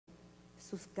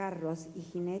sus carros y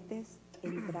jinetes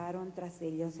entraron tras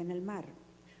ellos en el mar.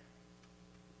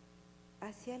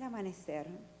 Hacia el amanecer,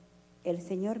 el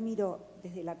Señor miró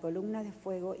desde la columna de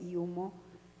fuego y humo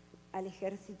al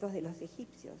ejército de los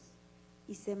egipcios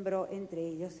y sembró entre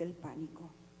ellos el pánico.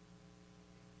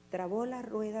 Trabó la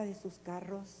rueda de sus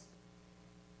carros,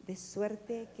 de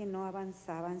suerte que no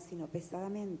avanzaban sino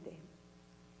pesadamente.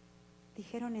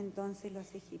 Dijeron entonces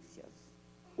los egipcios: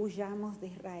 huyamos de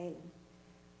Israel,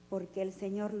 porque el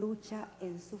Señor lucha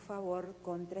en su favor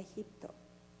contra Egipto.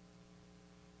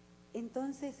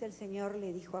 Entonces el Señor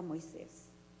le dijo a Moisés: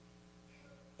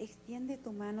 extiende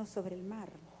tu mano sobre el mar,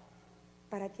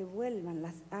 para que vuelvan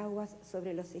las aguas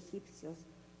sobre los egipcios,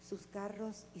 sus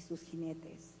carros y sus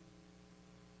jinetes.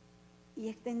 Y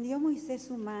extendió Moisés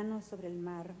su mano sobre el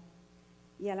mar,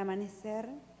 y al amanecer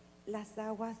las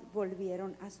aguas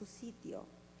volvieron a su sitio,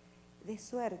 de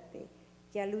suerte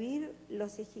que al huir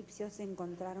los egipcios se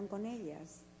encontraron con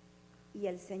ellas, y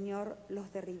el Señor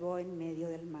los derribó en medio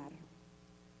del mar.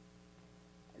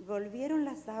 Volvieron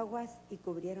las aguas y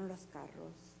cubrieron los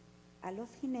carros, a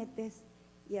los jinetes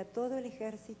y a todo el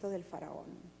ejército del faraón,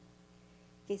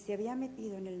 que se había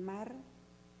metido en el mar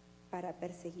para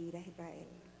perseguir a Israel.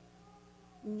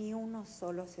 Ni uno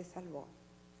solo se salvó.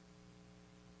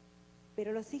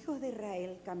 Pero los hijos de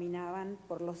Israel caminaban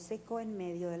por lo seco en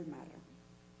medio del mar.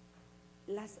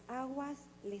 Las aguas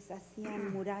les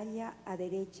hacían muralla a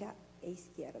derecha e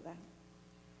izquierda.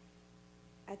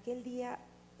 Aquel día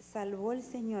salvó el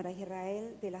Señor a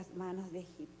Israel de las manos de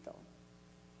Egipto.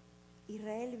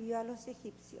 Israel vio a los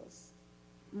egipcios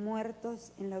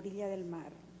muertos en la orilla del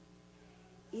mar.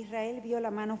 Israel vio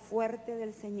la mano fuerte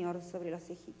del Señor sobre los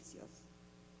egipcios.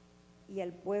 Y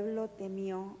el pueblo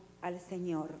temió al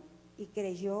Señor y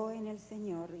creyó en el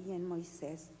Señor y en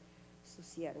Moisés, su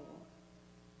siervo.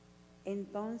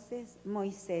 Entonces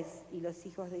Moisés y los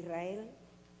hijos de Israel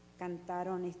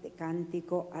cantaron este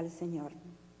cántico al Señor.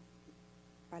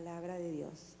 Palabra de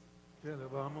Dios. Te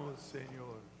alabamos,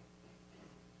 Señor.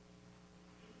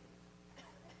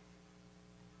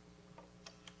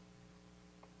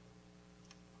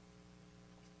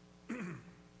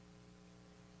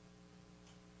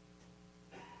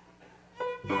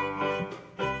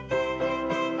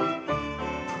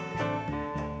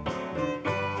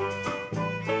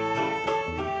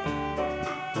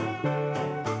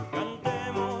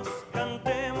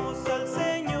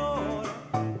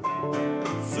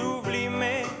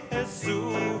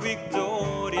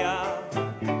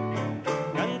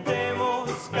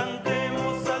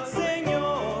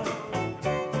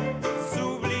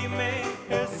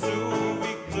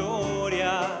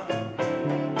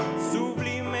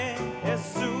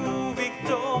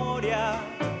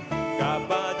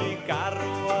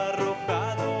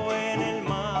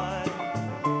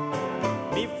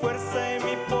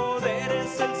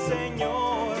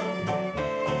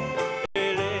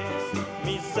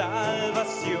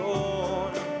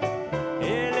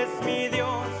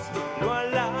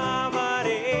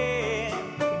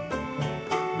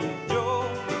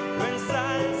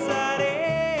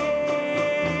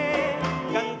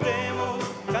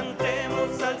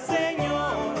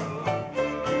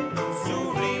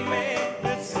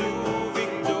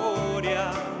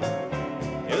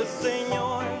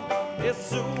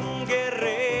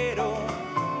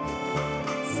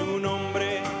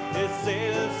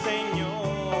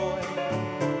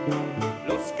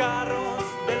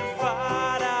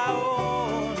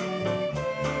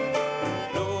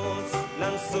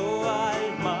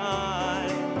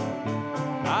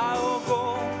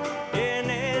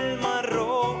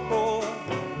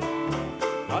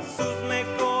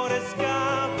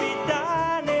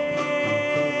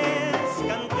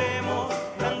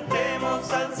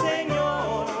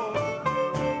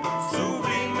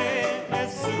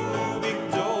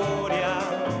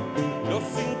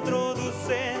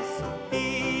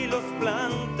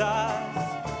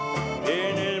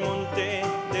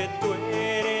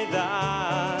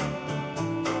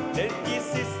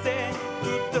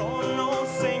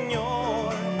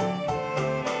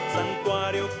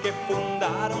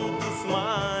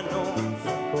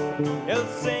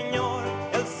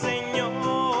 El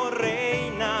Señor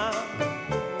reina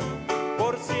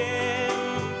por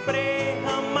siempre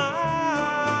jamás.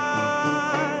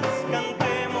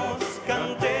 Cantemos,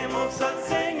 cantemos al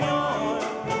Señor,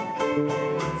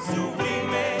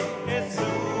 sublime es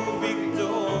su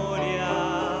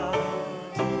victoria.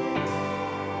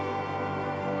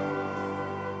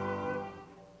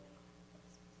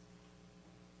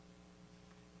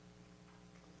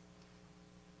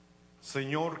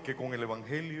 Señor, que con el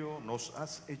Evangelio nos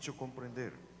has hecho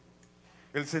comprender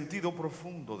el sentido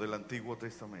profundo del Antiguo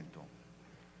Testamento.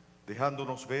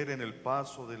 dejándonos ver en el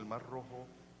paso del Mar Rojo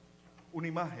una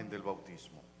imagen del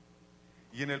bautismo,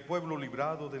 y en el pueblo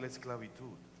librado de la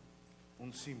esclavitud,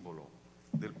 un símbolo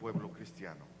del pueblo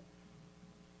cristiano.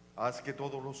 Haz que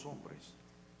todos los hombres,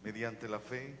 mediante la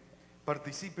fe,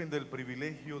 participen del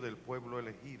privilegio del pueblo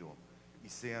elegido y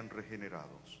sean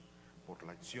regenerados por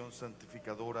la acción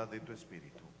santificadora de tu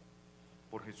Espíritu.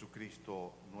 Por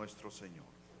Jesucristo nuestro Señor.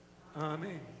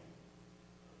 Amén.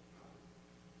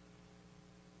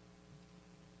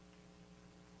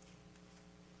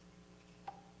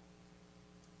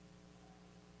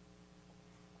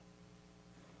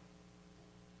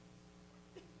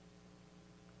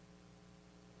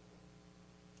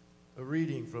 A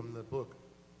reading from the book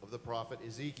of the prophet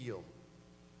Ezekiel.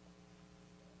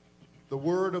 The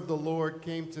word of the Lord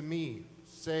came to me,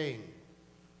 saying,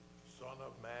 Son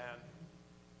of man,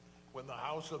 when the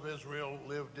house of Israel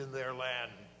lived in their land,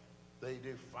 they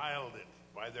defiled it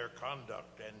by their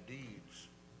conduct and deeds.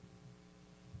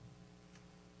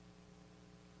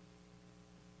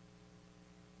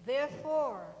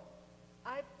 Therefore,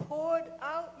 I poured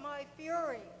out my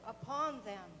fury upon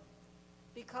them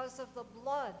because of the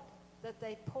blood that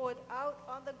they poured out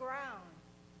on the ground,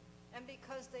 and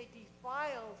because they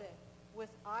defiled it with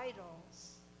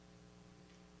idols.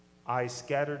 I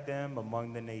scattered them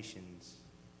among the nations,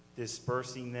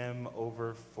 dispersing them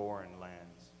over foreign lands.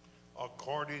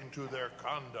 According to their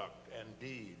conduct and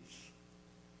deeds,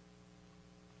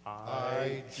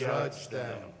 I judged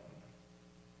them.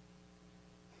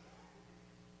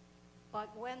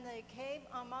 But when they came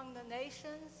among the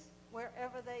nations,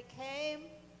 wherever they came,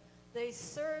 they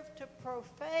served to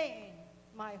profane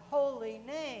my holy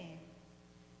name,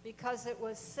 because it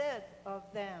was said of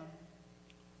them,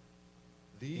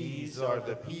 These are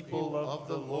the people of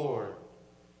the Lord,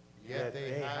 yet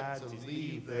they had to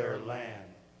leave their land.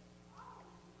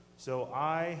 So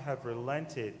I have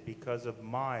relented because of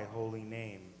my holy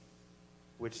name,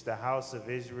 which the house of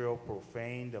Israel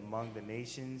profaned among the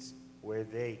nations where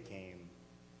they came.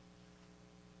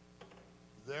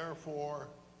 therefore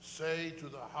say to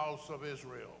the house of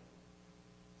Israel,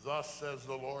 Thus says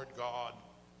the Lord God,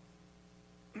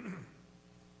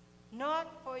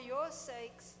 Not for your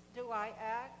sakes do I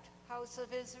act, house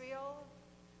of Israel,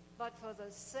 but for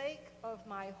the sake of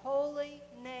my holy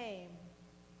name,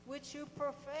 which you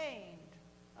profaned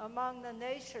among the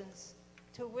nations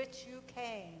to which you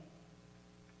came.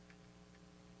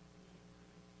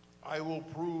 I will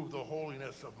prove the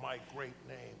holiness of my great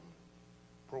name,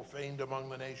 profaned among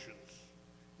the nations,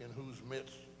 in whose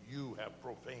midst you have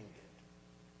profaned it.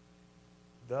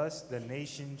 Thus the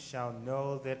nations shall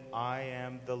know that I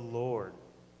am the Lord,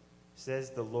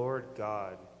 says the Lord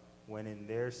God, when in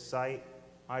their sight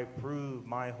I prove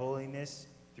my holiness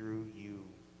through you.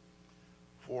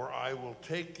 For I will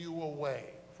take you away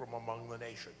from among the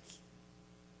nations,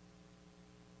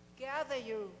 Gather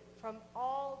you from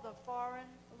all the foreign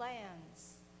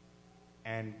lands.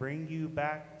 And bring you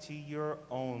back to your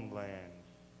own land.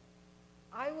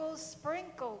 I will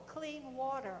sprinkle clean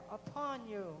water upon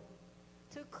you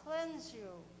to cleanse you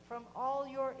from all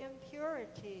your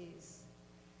impurities,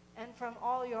 and from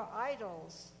all your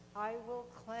idols I will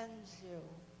cleanse you.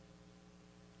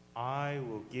 I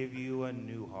will give you a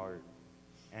new heart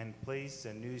and place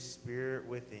a new spirit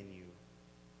within you,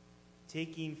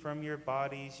 taking from your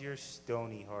bodies your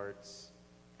stony hearts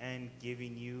and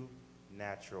giving you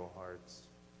natural hearts.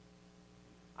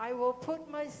 I will put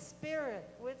my spirit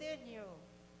within you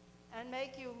and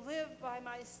make you live by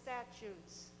my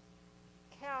statutes,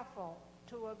 careful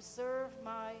to observe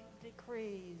my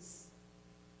decrees.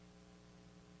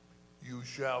 You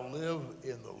shall live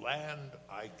in the land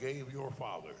I gave your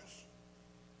fathers.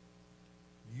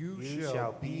 You You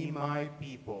shall be my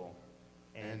people,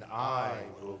 and I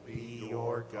will be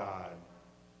your God.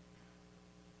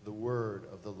 The word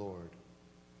of the Lord.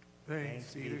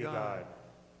 Thanks be to God.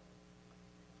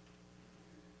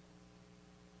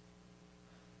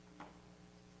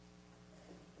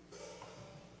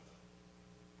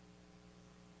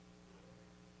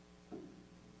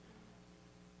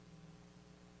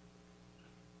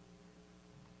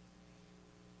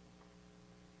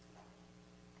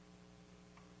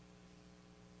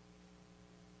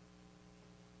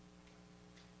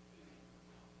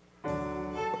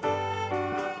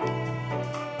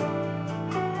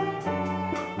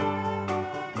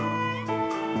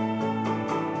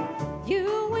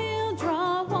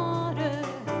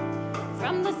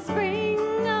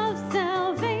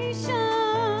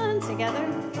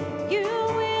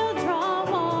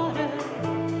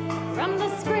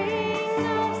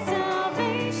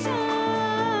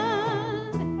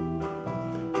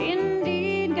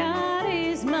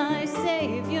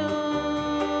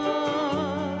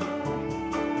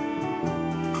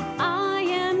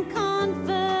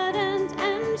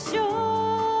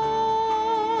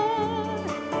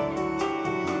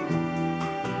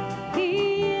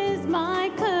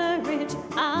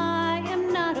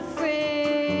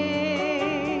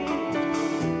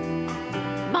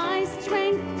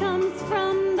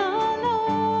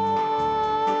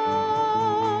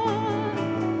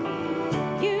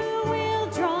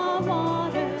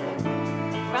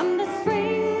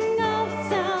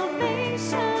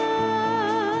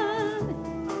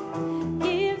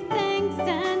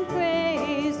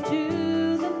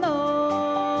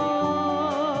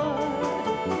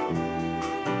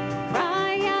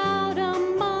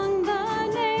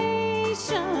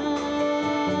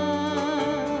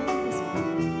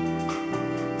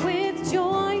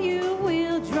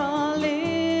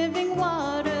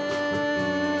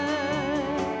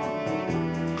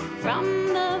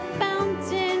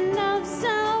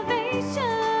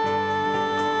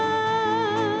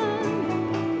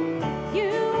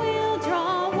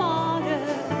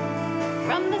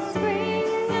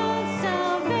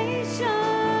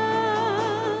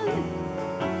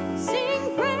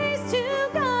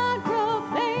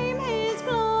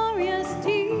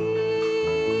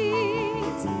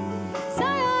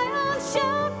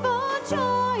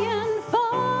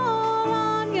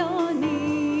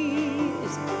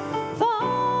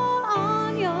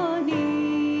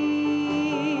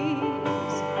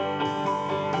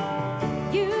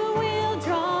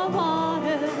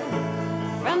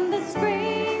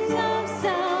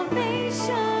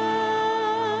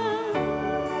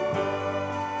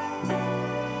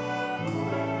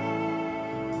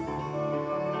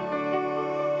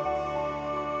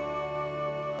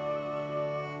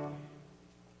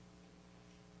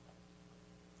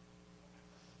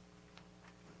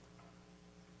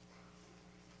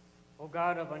 O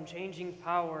God of unchanging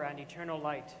power and eternal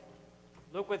light,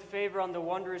 look with favor on the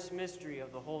wondrous mystery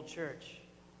of the whole church,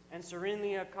 and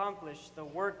serenely accomplish the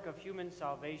work of human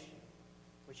salvation,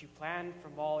 which you planned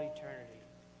from all eternity.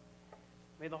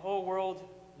 May the whole world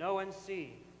know and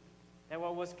see that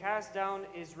what was cast down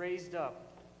is raised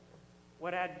up,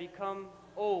 what had become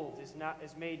old is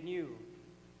made new,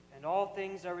 and all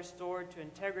things are restored to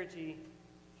integrity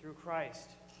through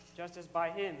Christ, just as by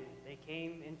him they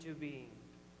came into being.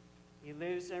 He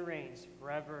lives and reigns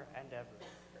forever and ever.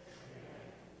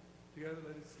 Together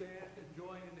let us stand and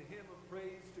join in the hymn of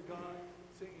praise to God,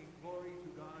 singing glory to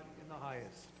God in the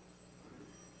highest.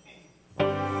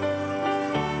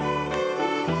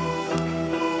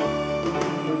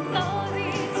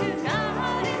 Glory to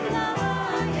God in the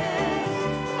highest,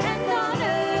 and on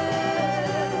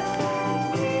earth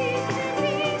peace to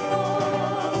people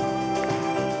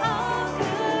of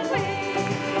good will.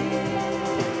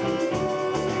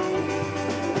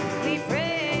 We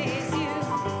praise you,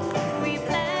 we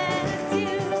bless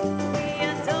you, we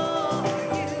adore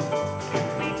you,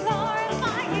 we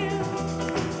glorify you,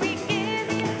 we give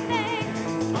you thanks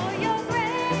for your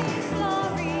grace,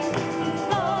 glory,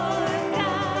 Lord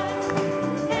God,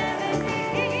 heavenly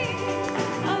King,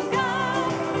 O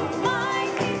God,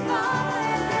 mighty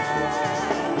Father.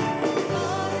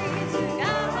 Glory to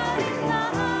God in the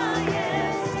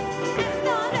highest, and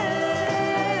on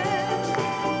earth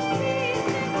peace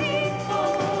to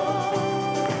people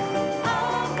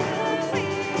of good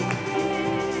will.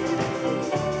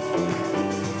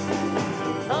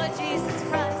 Lord Jesus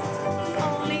Christ,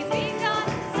 only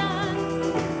begotten Son,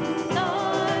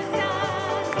 Lord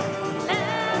God,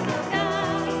 Lamb of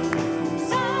God,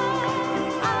 Son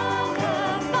of the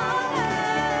Father,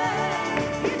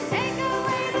 you take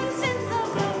away the sins of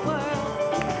the world.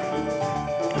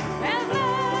 Have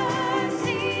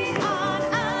mercy on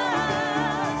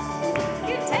us.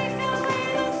 You take away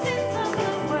the sins of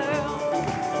the world.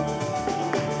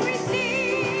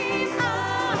 Receive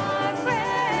our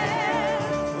prayer.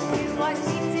 You are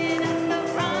seated at the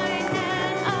right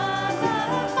hand of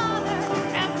the Father.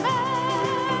 Have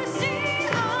mercy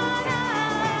on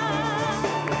us.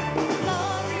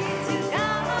 Glory to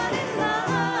God in the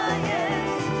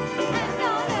highest, and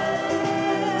on earth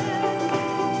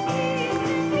peace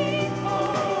to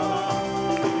people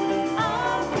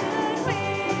of good will.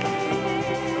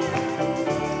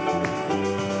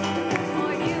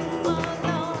 For you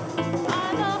alone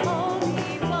are the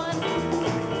Holy One.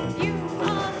 You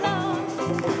alone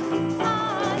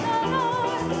are the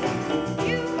Lord.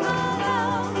 You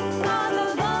alone are the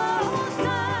Most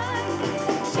High.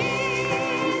 Jesus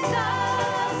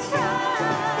Christ,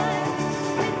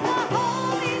 with the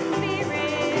Holy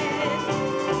Spirit,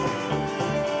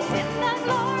 in the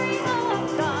glory of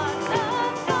God the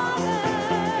Father.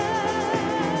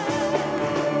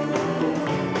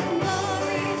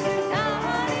 Glory to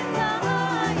God in the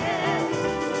highest,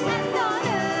 and on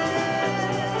earth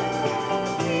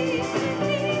peace to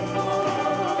people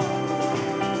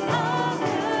of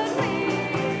good will.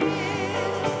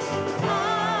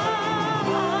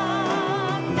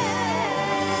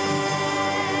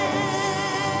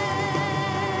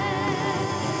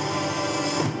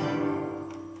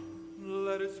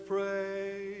 Let us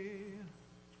pray.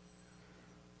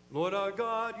 Lord our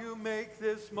God, you make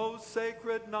this most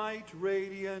sacred night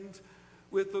radiant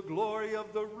with the glory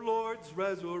of the Lord's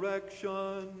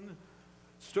resurrection.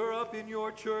 Stir up in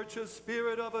your church a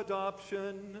spirit of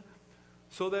adoption,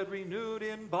 so that renewed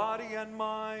in body and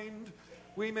mind,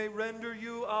 we may render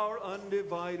you our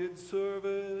undivided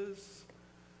service.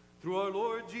 Through our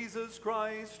Lord Jesus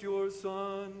Christ, your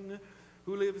Son,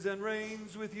 who lives and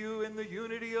reigns with you in the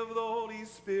unity of the Holy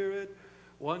Spirit,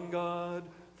 one God,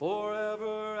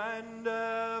 forever and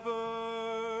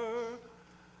ever.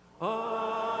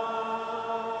 Amen.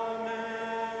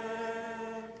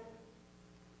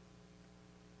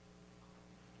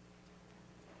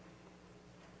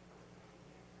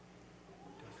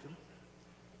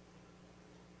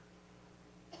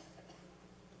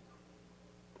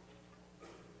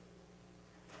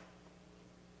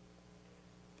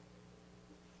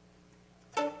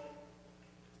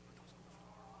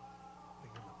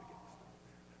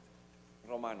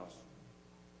 Romanos.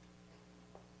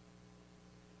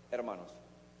 Hermanos,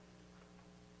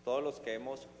 todos los que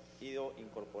hemos sido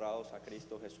incorporados a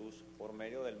Cristo Jesús por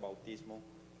medio del bautismo,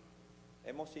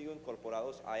 hemos sido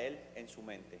incorporados a Él en su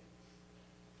mente.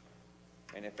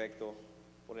 En efecto,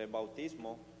 por el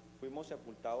bautismo fuimos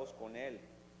sepultados con Él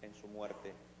en su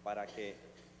muerte, para que,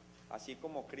 así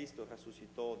como Cristo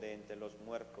resucitó de entre los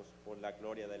muertos por la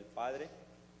gloria del Padre,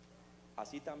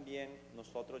 así también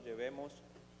nosotros llevemos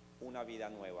una vida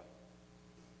nueva.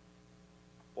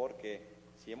 porque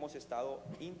si hemos estado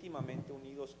íntimamente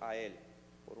unidos a Él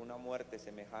por una muerte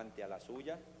semejante a la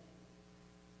suya,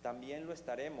 también lo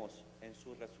estaremos en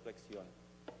su resurrección.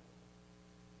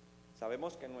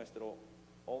 Sabemos que nuestro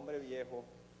hombre viejo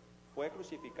fue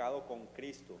crucificado con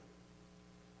Cristo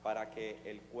para que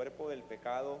el cuerpo del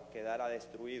pecado quedara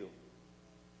destruido,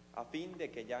 a fin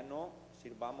de que ya no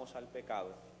sirvamos al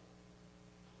pecado,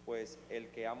 pues el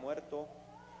que ha muerto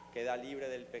queda libre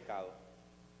del pecado.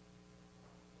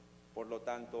 Por lo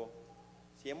tanto,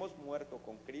 si hemos muerto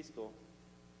con Cristo,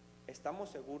 estamos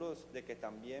seguros de que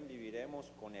también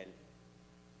viviremos con Él,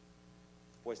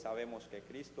 pues sabemos que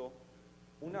Cristo,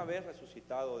 una vez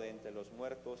resucitado de entre los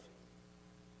muertos,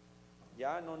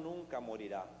 ya no nunca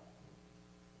morirá.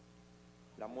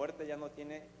 La muerte ya no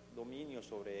tiene dominio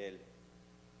sobre Él,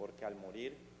 porque al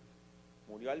morir,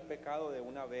 murió al pecado de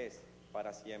una vez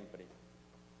para siempre,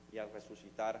 y al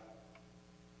resucitar,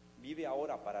 vive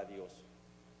ahora para Dios.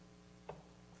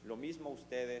 Lo mismo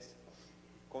ustedes,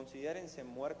 considérense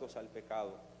muertos al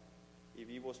pecado y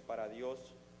vivos para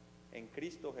Dios en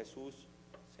Cristo Jesús,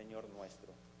 Señor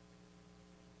nuestro.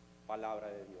 Palabra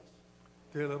de Dios.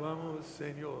 Te alabamos,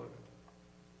 Señor.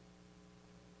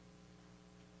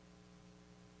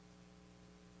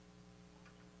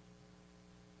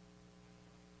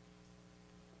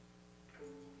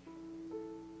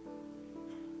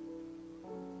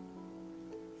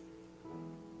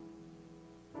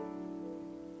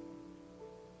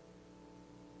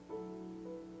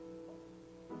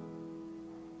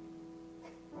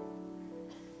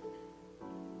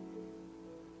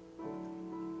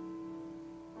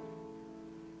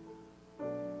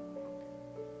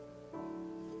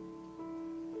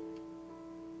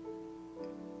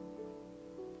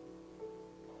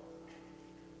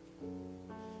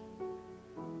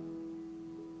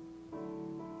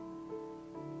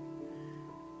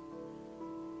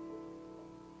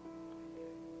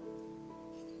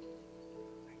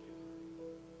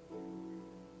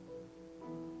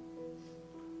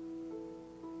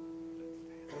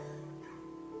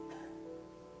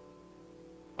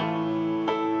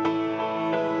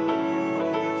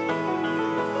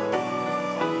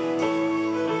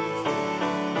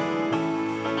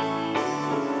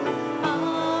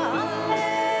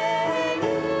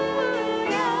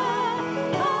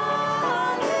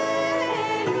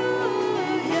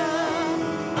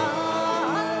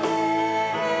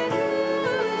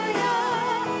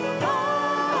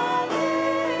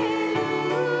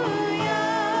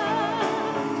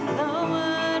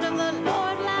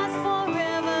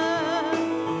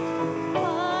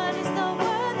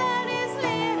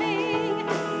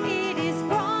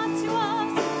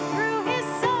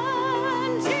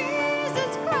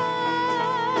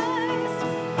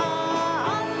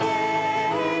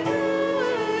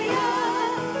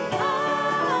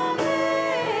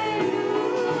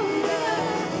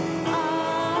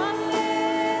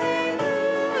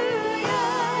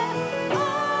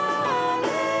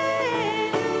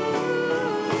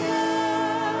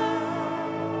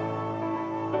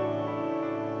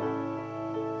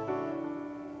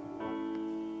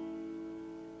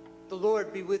 The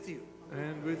Lord be with you.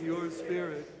 And with your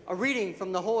spirit. A reading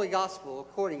from the Holy Gospel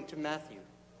according to Matthew.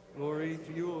 Glory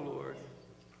to you, O Lord.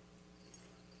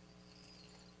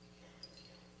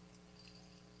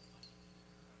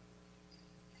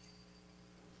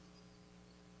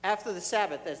 After the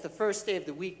Sabbath, as the first day of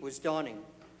the week was dawning,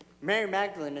 Mary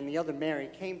Magdalene and the other Mary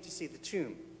came to see the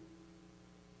tomb.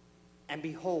 And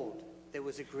behold, there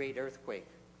was a great earthquake.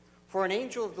 For an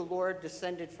angel of the Lord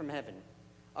descended from heaven,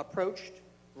 approached,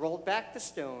 rolled back the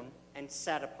stone, and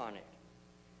sat upon it.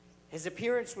 His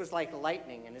appearance was like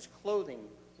lightning, and his clothing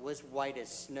was white as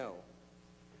snow.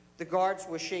 The guards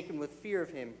were shaken with fear of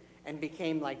him and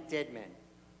became like dead men.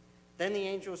 Then the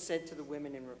angel said to the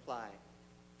women in reply,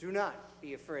 "Do not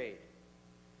be afraid.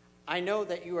 I know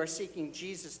that you are seeking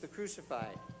Jesus the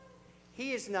crucified.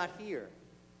 He is not here,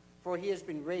 for he has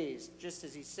been raised, just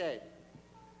as he said.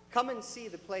 Come and see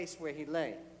the place where he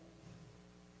lay.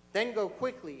 Then go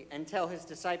quickly and tell his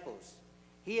disciples,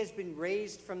 he has been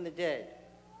raised from the dead,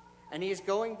 and he is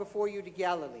going before you to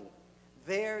Galilee.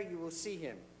 There you will see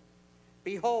him.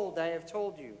 Behold, I have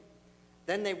told you."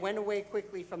 Then they went away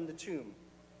quickly from the tomb,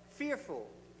 fearful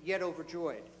yet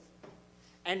overjoyed,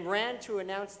 and ran to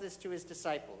announce this to his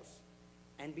disciples.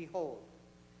 And behold,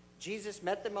 Jesus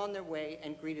met them on their way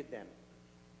and greeted them.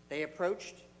 They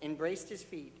approached, embraced his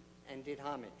feet, and did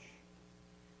homage.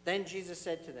 Then Jesus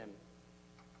said to them,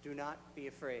 "Do not be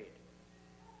afraid.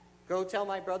 Go tell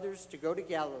my brothers to go to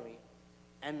Galilee,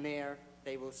 and there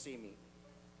they will see me."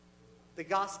 The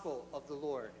Gospel of the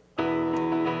Lord.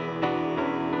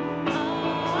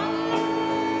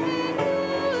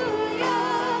 Alleluia.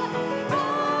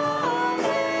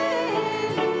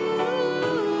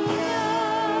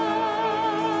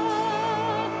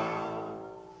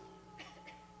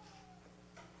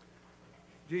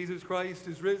 Christ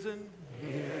is risen.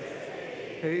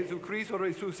 Jesucristo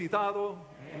resucitado.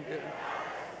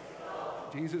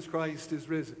 Jesus Christ is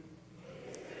risen.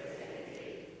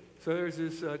 So there's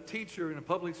this teacher in a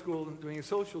public school doing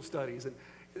social studies, and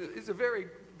he's a very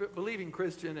believing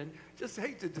Christian, and just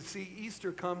hated to see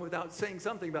Easter come without saying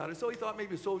something about it. So he thought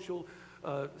maybe a social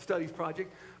studies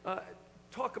project,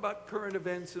 talk about current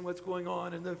events and what's going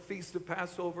on and the Feast of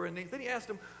Passover. And then he asked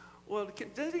him, well,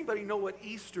 does anybody know what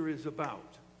Easter is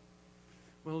about?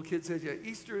 Well, the kid said, yeah,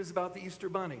 Easter is about the Easter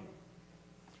bunny.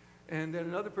 And then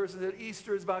another person said,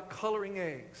 Easter is about coloring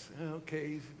eggs.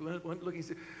 Okay, he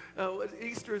said,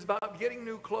 Easter is about getting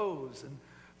new clothes. And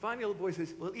finally, the little boy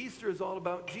says, well, Easter is all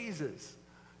about Jesus.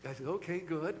 The guy says, okay,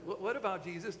 good. What about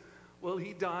Jesus? Well,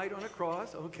 he died on a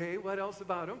cross. Okay, what else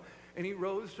about him? And he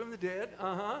rose from the dead.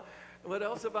 What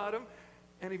else about him?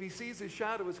 And if he sees his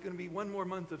shadow, it's going to be one more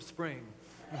month of spring.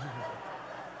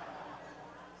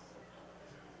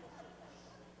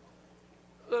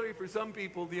 Literally, for some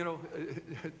people, you know,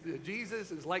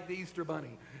 Jesus is like the Easter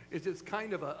bunny. It's just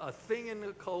kind of a thing in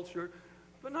the culture,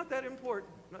 but not that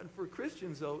important. For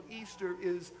Christians, though, Easter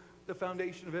is the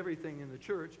foundation of everything in the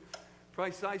church,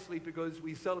 precisely because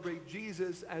we celebrate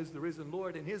Jesus as the risen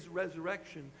Lord and his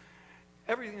resurrection.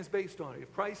 Everything is based on it.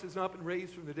 If Christ is up and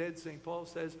raised from the dead, St. Paul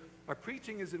says, our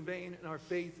preaching is in vain and our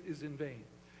faith is in vain.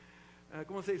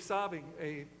 Como ustedes saben,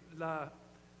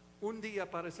 un día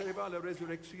para celebrar la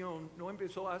resurrección no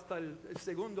empezó hasta el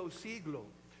segundo siglo.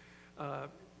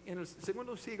 En el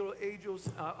segundo siglo ellos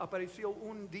apareció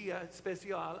un día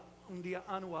especial, un día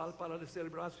anual para la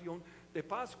celebración de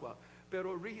Pascua.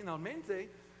 Pero originalmente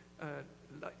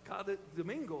cada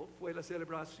domingo fue la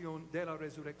celebración de la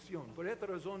resurrección. Por esta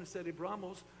razón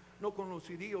celebramos no con los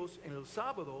judíos en el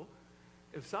sábado.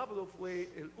 El sábado fue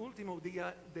el último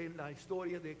día de la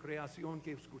historia de creación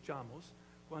que escuchamos,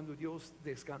 cuando Dios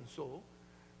descansó,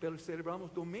 pero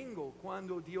celebramos domingo,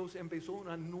 cuando Dios empezó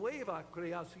una nueva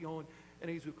creación en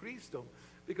Jesucristo.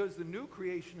 Because the new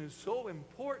creation is so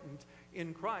important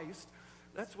in Christ,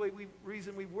 that's the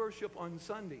reason we worship on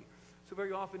Sunday. So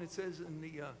very often it says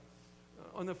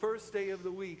on the first day of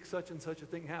the week, such and such a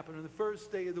thing happened. On the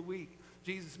first day of the week,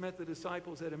 Jesus met the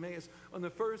disciples at Emmaus. On the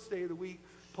first day of the week,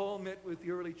 Paul met with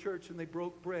the early church and they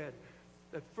broke bread.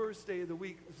 That first day of the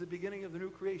week was the beginning of the new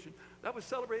creation. That was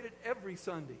celebrated every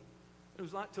Sunday. It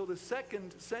was not until the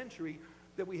 2nd century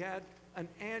that we had an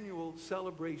annual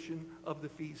celebration of the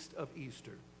Feast of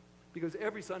Easter. Because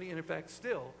every Sunday, and in fact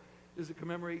still, is a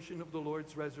commemoration of the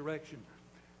Lord's resurrection.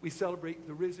 We celebrate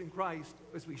the risen Christ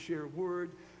as we share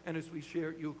Word and as we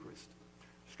share Eucharist.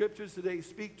 Scriptures today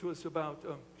speak to us about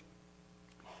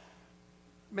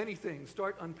many things.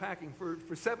 Start unpacking.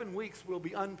 For 7 weeks, we'll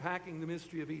be unpacking the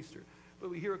mystery of Easter. But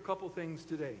we hear a couple things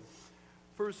today.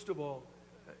 First of all,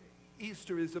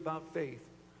 Easter is about faith.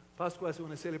 Pascua es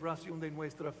una celebración de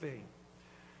nuestra fe.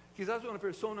 Quizás una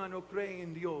persona no cree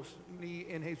en Dios ni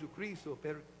en Jesucristo,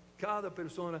 pero cada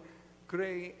persona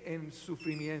cree en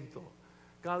sufrimiento.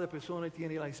 Cada persona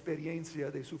tiene la experiencia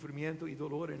de sufrimiento y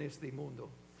dolor en este mundo.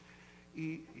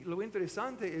 Y lo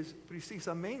interesante es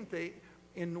precisamente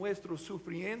en nuestros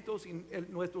sufrimientos, en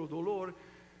nuestro dolor,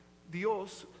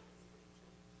 Dios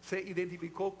se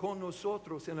identificó con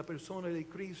nosotros en la persona de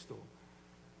Cristo.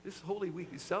 This Holy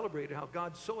Week we celebrated how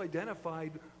God so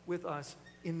identified with us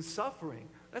in suffering.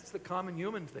 That's the common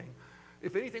human thing.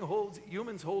 If anything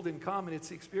humans hold in common, it's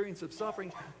the experience of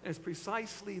suffering, and it's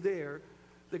precisely there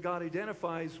that God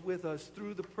identifies with us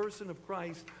through the person of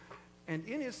Christ. And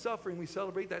in his suffering, we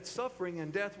celebrate that suffering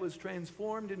and death was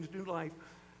transformed into new life,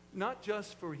 not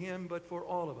just for him, but for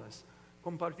all of us.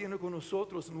 Compartiendo con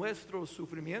nosotros nuestros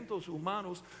sufrimientos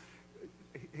humanos,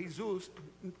 Jesús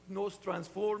nos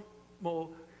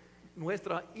transformó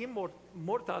nuestra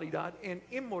mortalidad en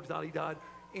inmortalidad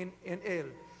en Él,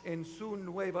 en su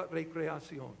nueva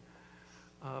recreación.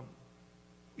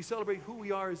 We celebrate who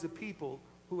we are as a people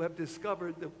who have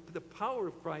discovered the power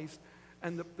of Christ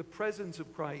and the presence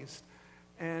of Christ,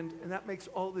 and that makes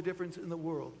all the difference in the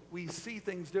world. We see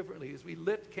things differently. As we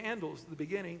lit candles at the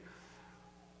beginning,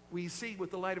 we see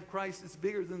with the light of Christ it's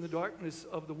bigger than the darkness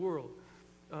of the world.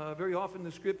 Very often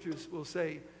the scriptures will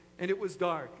say, and it was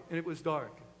dark, and it was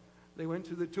dark. They went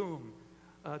to the tomb.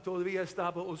 Todavía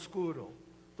estaba oscuro.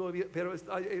 Pero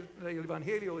el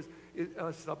Evangelio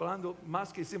está hablando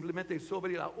más que simplemente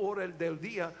sobre la hora del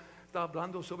día, está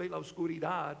hablando sobre la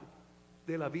oscuridad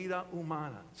de la vida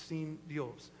humana sin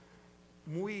Dios.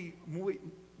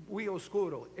 Muy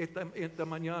oscuro esta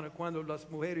mañana cuando las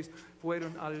mujeres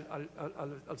fueron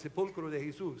al sepulcro de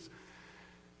Jesús.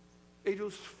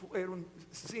 Ellos fueron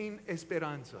sin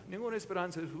esperanza, ninguna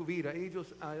esperanza en su vida.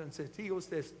 Ellos han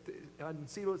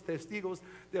sido testigos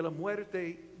de la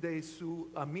muerte de su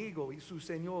amigo y su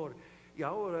Señor. Y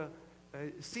ahora,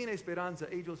 sin esperanza,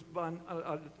 ellos van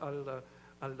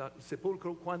al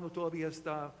sepulcro cuando todavía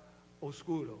está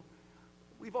oscuro.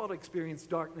 We've all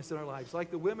experienced darkness in our lives. Like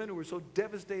the women who were so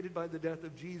devastated by the death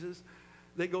of Jesus,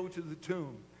 they go to the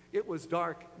tomb. It was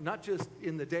dark, not just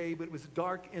in the day, but it was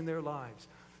dark in their lives.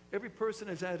 Every person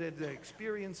has had an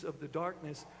experience of the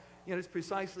darkness, and it's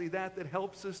precisely that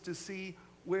helps us to see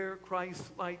where Christ's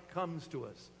light comes to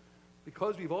us.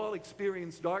 Because we've all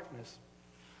experienced darkness,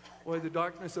 or the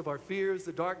darkness of our fears,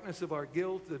 the darkness of our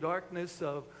guilt, the darkness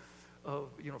of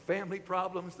family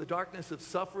problems, the darkness of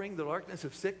suffering, the darkness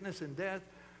of sickness and death.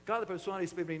 Cada persona ha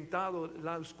experimentado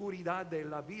la oscuridad de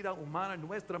la vida humana,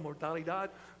 nuestra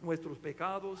mortalidad, nuestros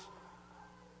pecados.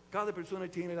 Cada persona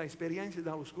tiene la experiencia de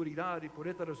la oscuridad y por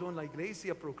esta razón la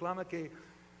iglesia proclama que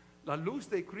la luz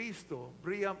de Cristo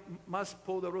brilla más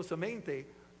poderosamente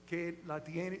que las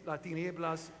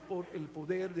tinieblas por el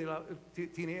poder de las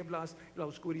tinieblas y la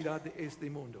oscuridad de este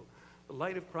mundo. The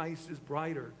light of Christ is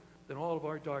brighter than all of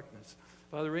our darkness.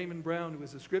 Father Raymond Brown, who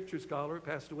was a scripture scholar,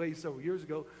 passed away several years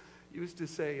ago, used to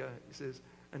say, he says,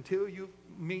 until you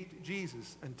meet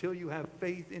Jesus, until you have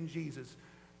faith in Jesus,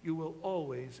 you will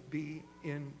always be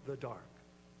in the dark.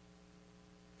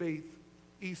 Faith,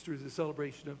 Easter is a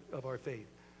celebration of our faith.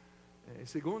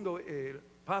 Segundo,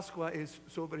 Pascua es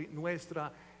sobre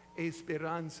nuestra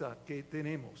esperanza que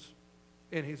tenemos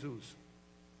en Jesús.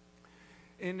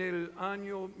 En el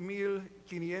año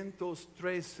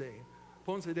 1513,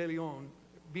 Ponce de León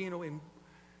vino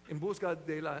en busca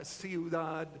de la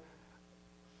ciudad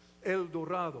El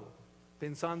Dorado,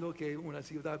 pensando que una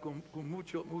ciudad con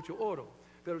mucho oro.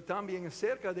 Pero también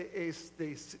cerca de esta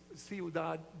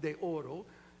ciudad de oro,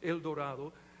 El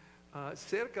Dorado,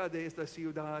 cerca de esta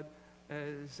ciudad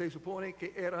se supone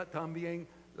que era también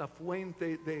la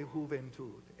fuente de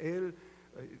juventud. Él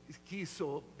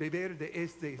quiso beber de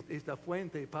esta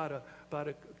fuente para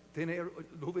tener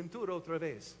juventud otra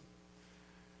vez.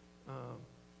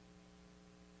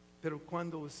 Pero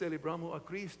cuando celebramos a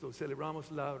Cristo,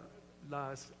 celebramos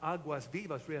las aguas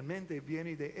vivas, realmente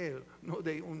viene de Él, no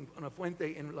de una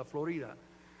fuente en la Florida.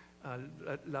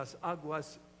 Las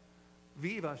aguas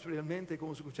vivas realmente,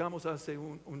 como escuchamos hace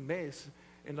un mes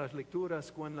en las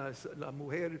lecturas con la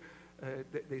mujer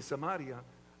de Samaria,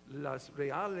 las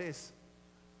reales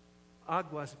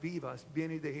aguas vivas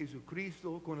vienen de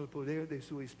Jesucristo con el poder de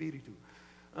su Espíritu.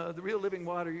 The real living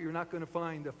water you're not going to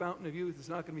find. The fountain of youth is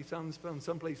not going to be found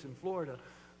someplace in Florida.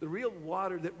 The real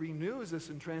water that renews us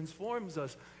and transforms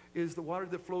us is the water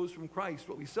that flows from Christ.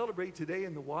 What we celebrate today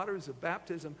in the waters of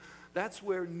baptism, that's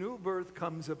where new birth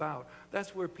comes about.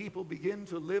 That's where people begin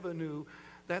to live anew.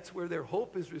 That's where their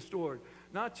hope is restored.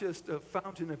 Not just a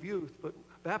fountain of youth, but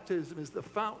baptism is the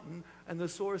fountain and the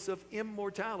source of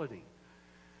immortality.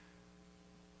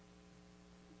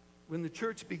 When the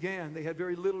church began, they had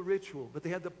very little ritual, but they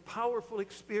had the powerful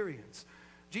experience.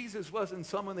 Jesus wasn't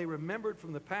someone they remembered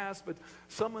from the past, but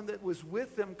someone that was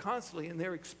with them constantly. And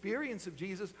their experience of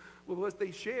Jesus was what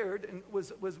they shared and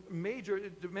was major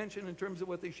dimension in terms of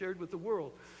what they shared with the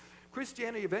world.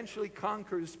 Christianity eventually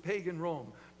conquers pagan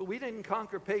Rome. But we didn't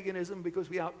conquer paganism because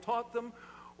we out-taught them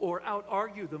or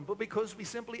out-argued them, but because we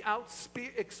simply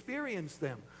out-experienced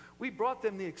them. We brought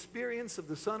them the experience of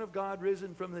the Son of God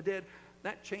risen from the dead.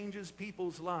 That changes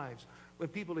people's lives. When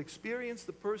people experience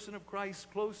the person of Christ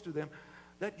close to them,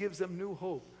 that gives them new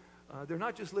hope. They're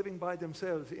not just living by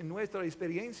themselves. En nuestra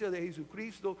experiencia de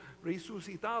Jesucristo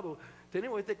resucitado,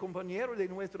 tenemos este compañero de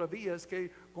nuestras vidas que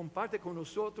comparte con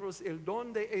nosotros el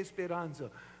don de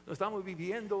esperanza. No estamos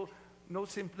viviendo no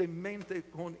simplemente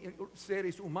con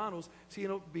seres humanos,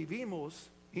 sino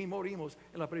vivimos y morimos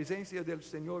en la presencia del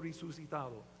Señor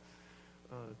resucitado.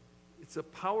 It's a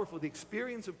powerful, the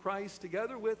experience of Christ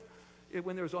together with,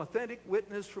 when there's authentic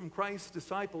witness from Christ's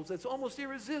disciples, it's almost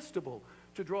irresistible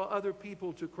to draw other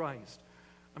people to Christ.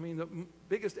 I mean, the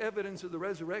biggest evidence of the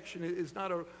resurrection is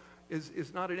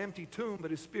not an empty tomb,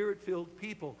 but a spirit-filled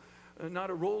people.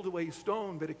 Not a rolled away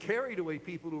stone, but a carried away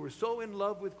people who are so in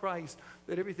love with Christ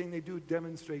that everything they do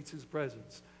demonstrates His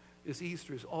presence. This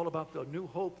Easter is all about the new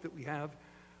hope that we have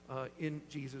in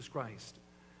Jesus Christ.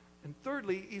 And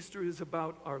thirdly, Easter is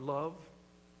about our love.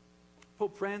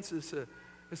 Pope Francis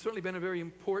has certainly been a very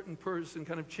important person,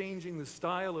 kind of changing the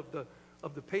style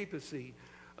of the papacy.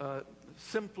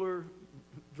 Simpler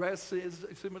dresses,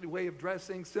 similar way of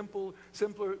dressing,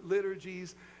 simpler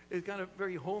liturgies. It's kind of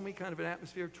very homey kind of an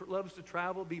atmosphere. Loves to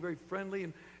travel, be very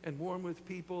friendly and warm with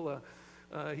people.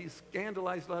 He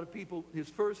scandalized a lot of people. His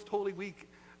first Holy Week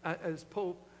as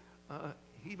Pope,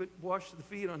 he would wash the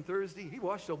feet on Thursday. He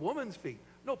washed a woman's feet.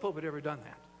 No Pope had ever done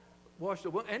that. Washed a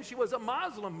woman, and she was a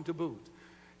Muslim to boot.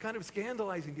 Kind of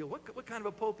scandalizing deal. What kind of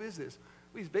a Pope is this?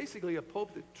 Well, he's basically a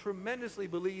Pope that tremendously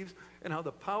believes in how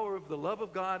the power of the love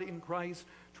of God in Christ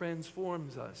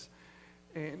transforms us.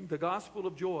 And the gospel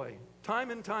of joy, time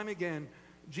and time again,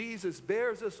 Jesus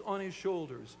bears us on his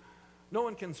shoulders. No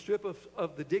one can strip us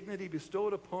of the dignity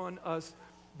bestowed upon us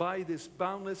by this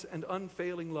boundless and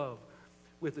unfailing love.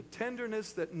 With a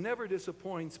tenderness that never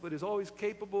disappoints but is always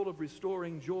capable of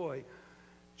restoring joy,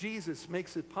 Jesus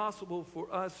makes it possible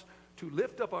for us to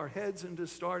lift up our heads and to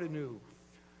start anew.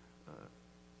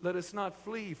 Let us not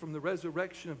flee from the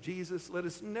resurrection of Jesus. Let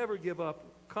us never give up,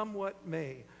 come what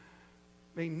may.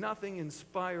 May nothing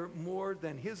inspire more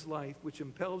than his life, which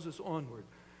impels us onward.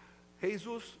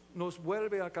 Jesús nos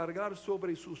vuelve a cargar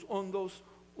sobre sus hondos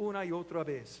una y otra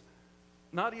vez.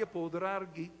 Nadie podrá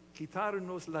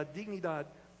quitarnos la dignidad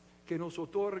que nos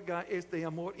otorga este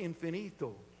amor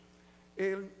infinito.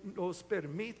 Él nos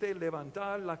permite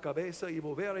levantar la cabeza y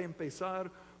volver a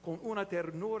empezar con una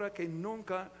ternura que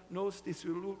nunca nos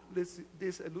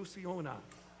desilusiona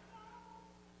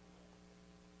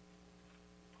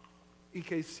y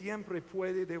que siempre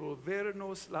puede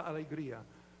devolvernos la alegría.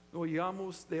 No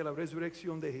huyamos de la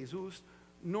resurrección de Jesús,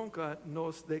 nunca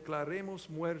nos declaremos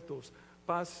muertos,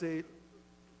 pase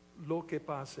lo que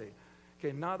pase,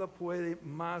 que nada puede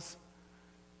más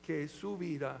que su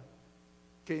vida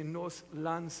que nos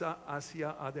lanza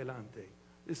hacia adelante.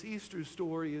 This Easter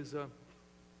story is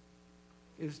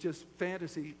just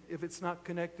fantasy if it's not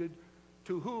connected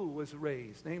to who was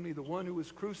raised, namely the one who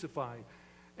was crucified,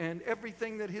 and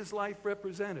everything that his life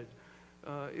represented.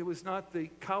 It was not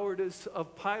the cowardice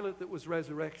of Pilate that was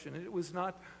resurrection. It was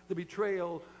not the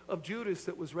betrayal of Judas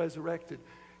that was resurrected.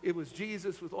 It was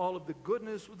Jesus with all of the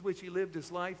goodness with which he lived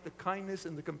his life, the kindness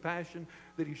and the compassion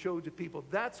that he showed to people.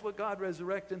 That's what God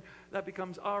resurrected. That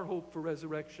becomes our hope for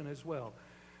resurrection as well.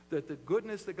 That the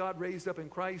goodness that God raised up in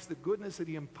Christ, the goodness that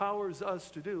he empowers us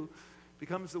to do,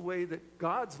 becomes the way that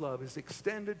God's love is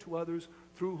extended to others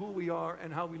through who we are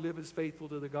and how we live as faithful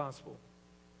to the gospel.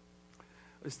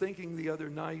 I was thinking the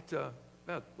other night,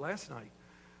 last night,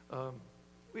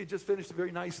 we had just finished a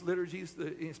very nice liturgies,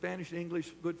 the Spanish and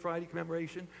English Good Friday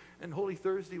commemoration, and Holy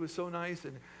Thursday was so nice.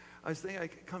 And I was thinking, I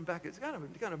could come back, it's kind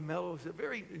of mellow, it's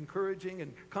very encouraging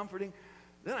and comforting.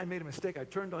 Then I made a mistake, I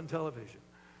turned on television.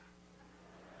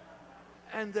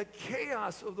 And the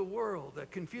chaos of the world, the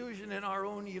confusion in our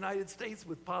own United States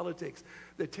with politics,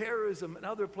 the terrorism in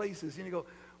other places, and you go,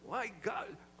 why God?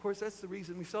 Of course, that's the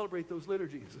reason we celebrate those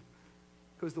liturgies,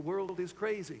 because the world is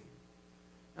crazy.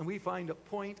 And we find a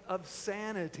point of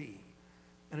sanity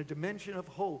and a dimension of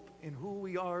hope in who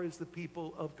we are as the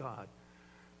people of God.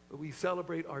 We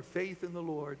celebrate our faith in the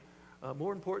Lord,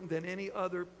 more important than any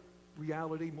other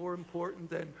reality, more important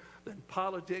than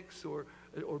politics or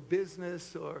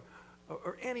business or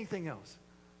anything else.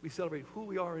 We celebrate who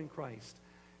we are in Christ.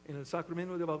 En el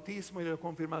sacramento de bautismo y de la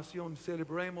confirmación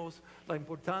celebremos la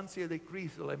importancia de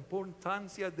Cristo, la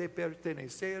importancia de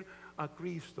pertenecer a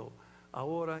Cristo,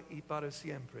 ahora y para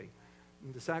siempre.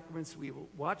 In the sacraments, we will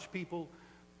watch people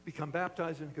become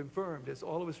baptized and confirmed. As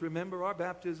all of us remember our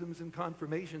baptisms and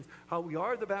confirmations, how we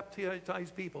are the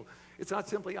baptized people. It's not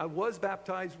simply, I was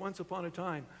baptized once upon a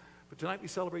time, but tonight we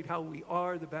celebrate how we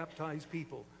are the baptized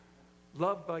people,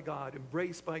 loved by God,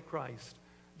 embraced by Christ,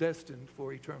 destined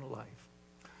for eternal life.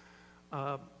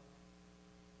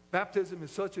 Baptism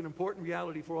is such an important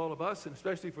reality for all of us, and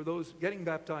especially for those getting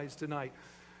baptized tonight.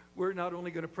 We're not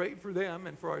only going to pray for them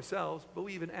and for ourselves, but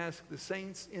we even ask the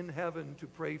saints in heaven to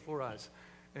pray for us.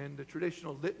 And the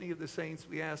traditional litany of the saints,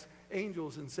 we ask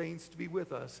angels and saints to be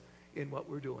with us in what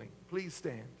we're doing. Please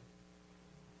stand.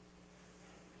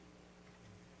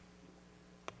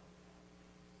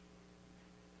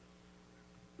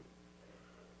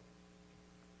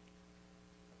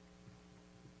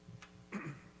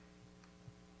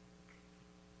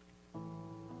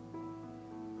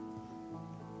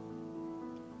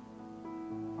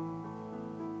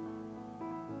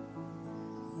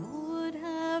 Lord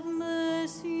have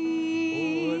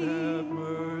mercy. Lord have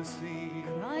mercy.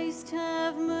 Christ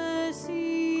have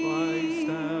mercy. Christ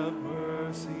have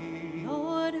mercy.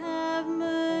 Lord have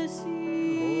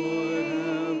mercy. Lord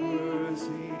have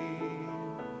mercy.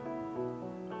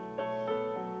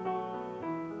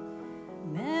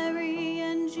 Mary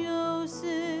and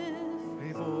Joseph,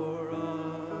 Pray for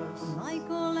us.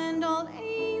 Michael and all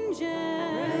angels.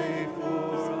 Pray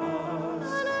for us.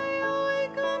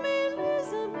 Come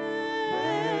Elizabeth.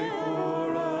 Pray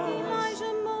for us.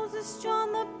 Elijah, Moses,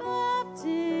 John the Baptist.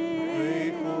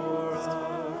 Pray for us.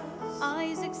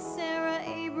 Isaac, Sarah,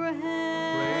 Abraham.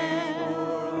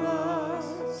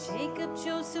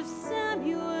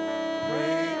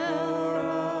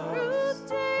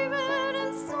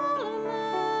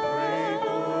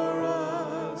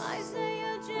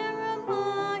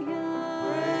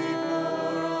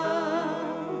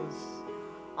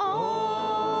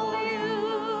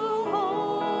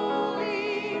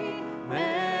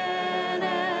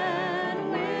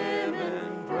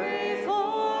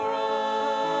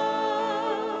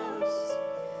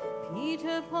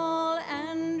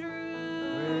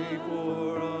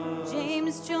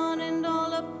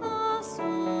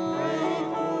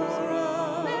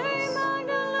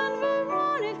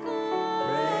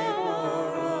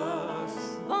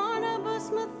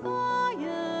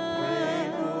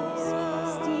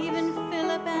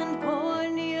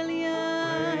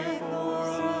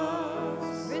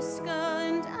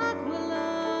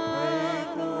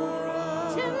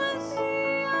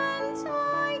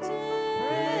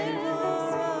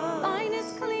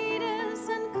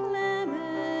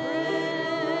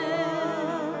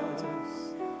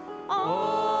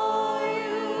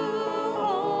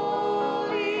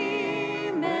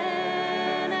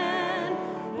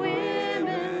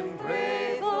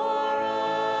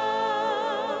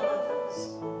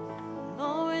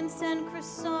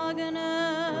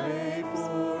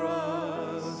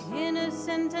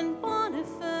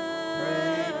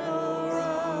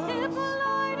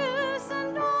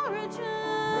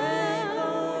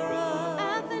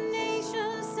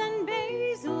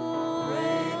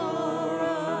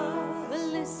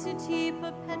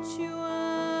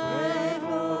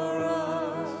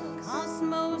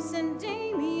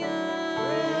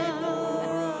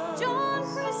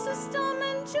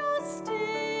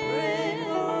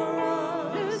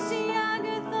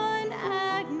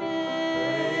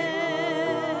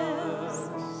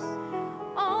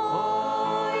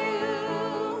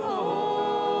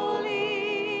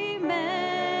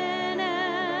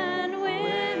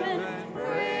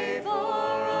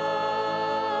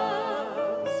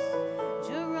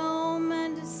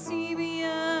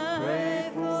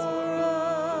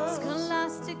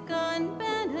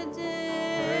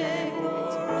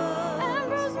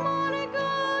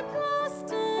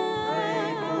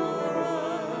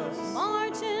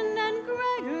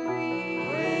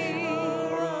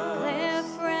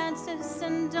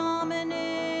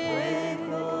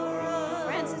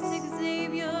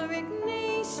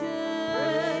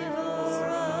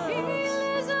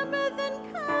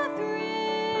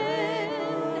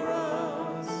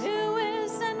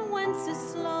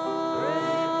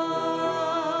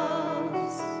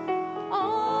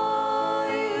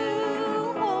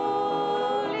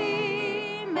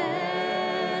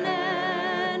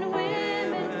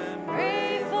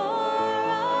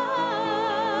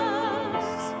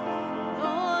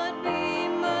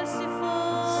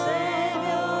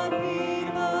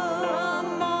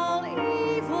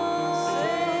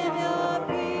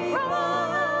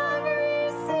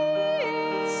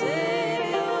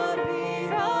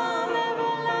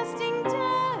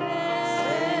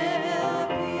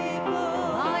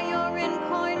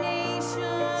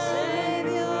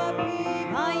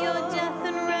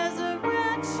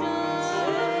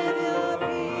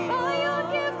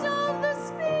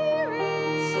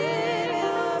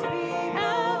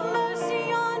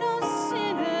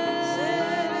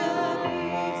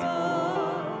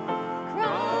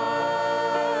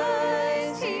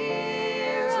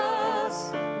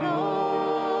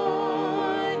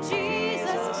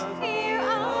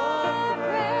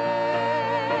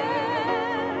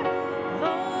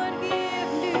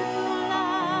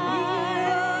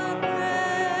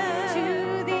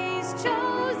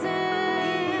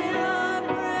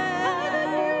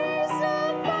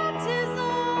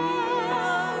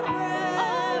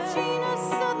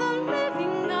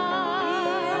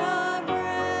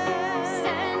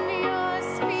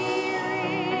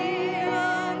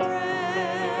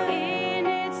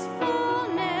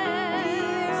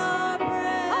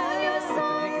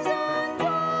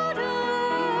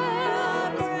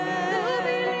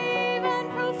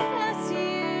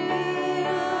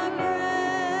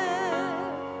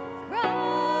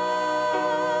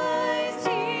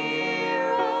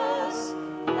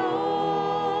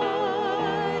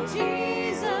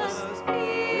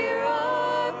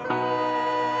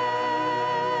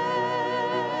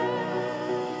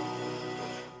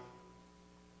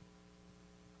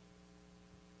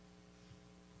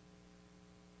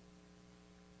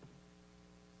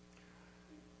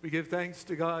 We give thanks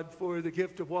to God for the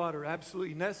gift of water,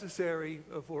 absolutely necessary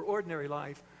for ordinary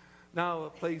life, now a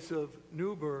place of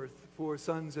new birth for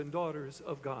sons and daughters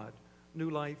of God, new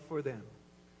life for them.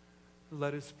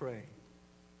 Let us pray.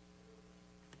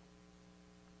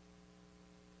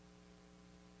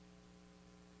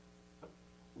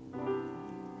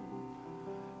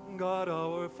 God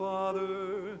our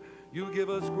Father, you give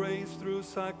us grace through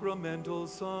sacramental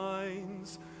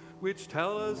signs, which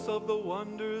tell us of the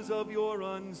wonders of your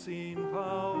unseen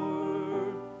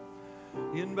power.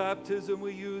 In baptism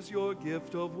we use your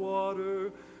gift of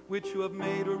water, which you have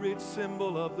made a rich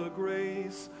symbol of the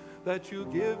grace that you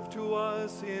give to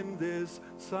us in this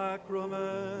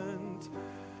sacrament.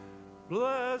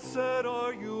 Blessed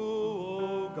are you,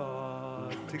 O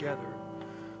God. Together.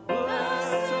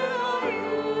 Blessed are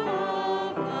you,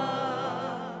 O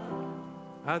God.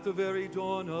 At the very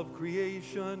dawn of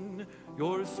creation,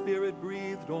 your Spirit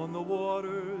breathed on the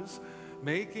waters,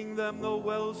 making them the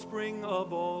wellspring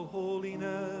of all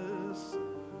holiness.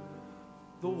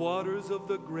 The waters of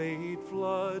the great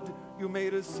flood, you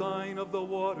made a sign of the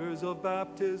waters of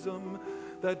baptism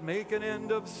that make an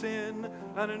end of sin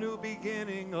and a new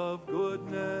beginning of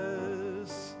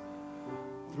goodness.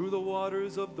 Through the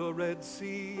waters of the Red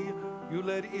Sea, you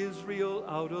led Israel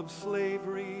out of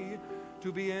slavery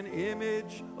to be an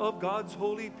image of God's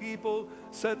holy people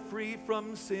set free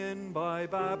from sin by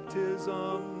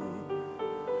baptism.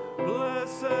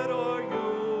 Blessed are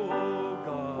you, O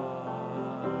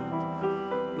God.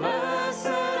 Blessed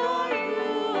are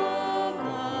you, O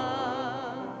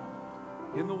God.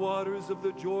 In the waters of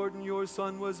the Jordan, your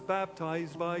Son was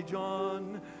baptized by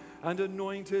John and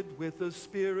anointed with the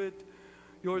Spirit.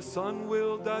 Your Son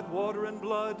willed that water and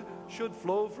blood should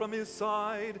flow from his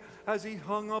side as he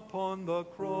hung upon the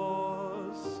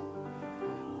cross.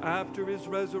 After his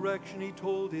resurrection, he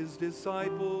told his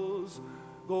disciples,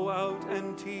 "Go out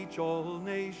and teach all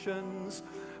nations,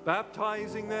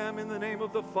 baptizing them in the name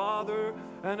of the Father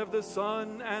and of the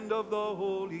Son and of the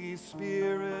Holy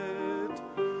Spirit."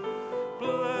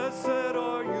 Blessed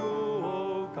are you,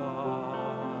 O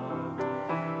God.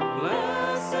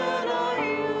 Blessed are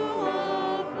you,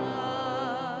 O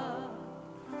God.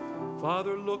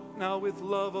 Father, look now with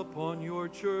love upon your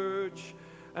church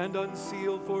and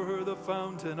unseal for her the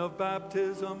fountain of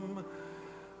baptism.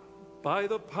 By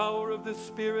the power of the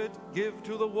Spirit, give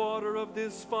to the water of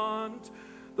this font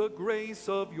the grace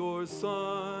of your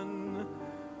Son,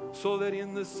 so that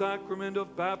in the sacrament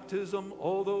of baptism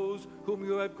all those whom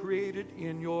you have created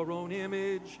in your own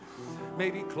image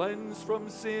may be cleansed from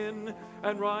sin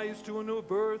and rise to a new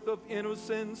birth of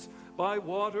innocence by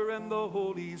water and the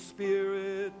Holy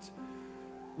Spirit.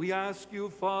 We ask you,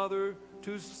 Father,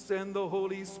 to send the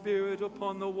Holy Spirit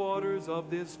upon the waters of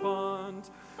this font,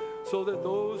 so that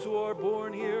those who are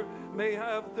born here may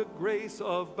have the grace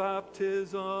of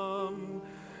baptism.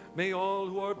 May all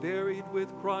who are buried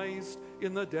with Christ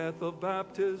in the death of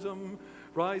baptism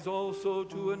rise also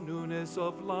to a newness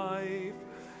of life.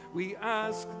 We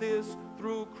ask this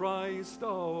through Christ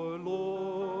our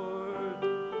Lord.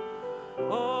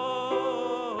 Amen.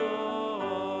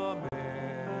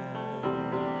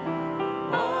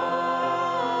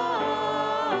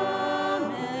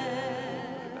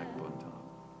 Amen. Back up on top.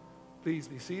 Please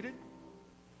be seated.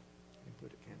 And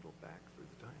put a candle back for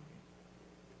the time being.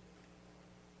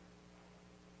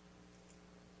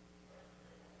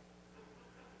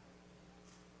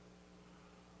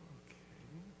 Okay.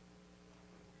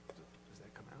 Does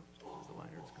that come out? Does the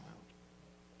liners come out?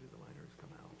 Do the liners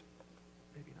come out?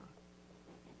 Maybe not.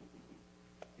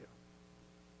 Yeah.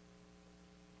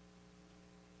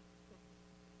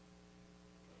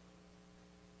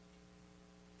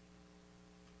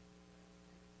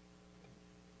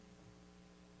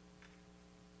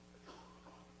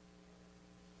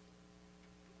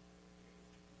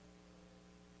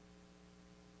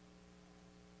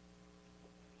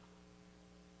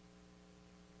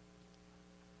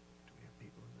 Do we have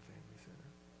people in the Family Center?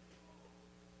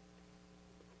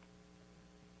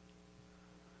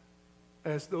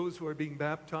 As those who are being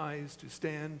baptized to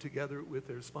stand together with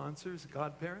their sponsors,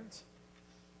 godparents.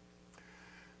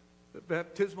 The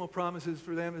baptismal promises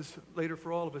for them, as later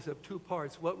for all of us, have two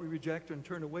parts: what we reject and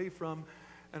turn away from,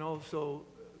 and also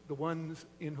the ones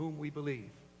in whom we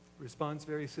believe. The response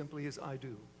very simply is, I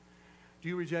do. Do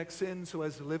you reject sin so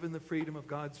as to live in the freedom of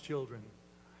God's children?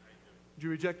 Do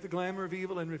you reject the glamour of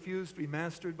evil and refuse to be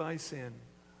mastered by sin?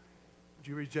 Do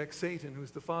you reject Satan, who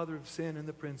is the father of sin and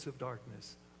the prince of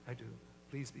darkness? I do.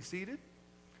 Please be seated.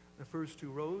 The first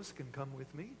two rows can come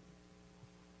with me.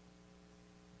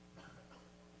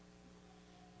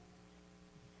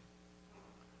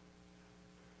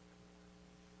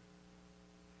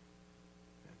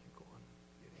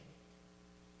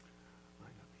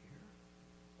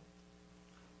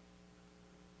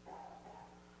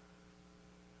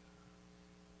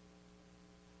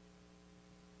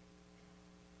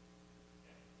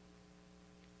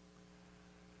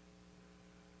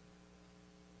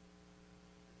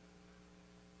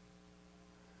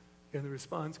 And the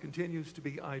response continues to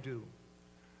be, I do.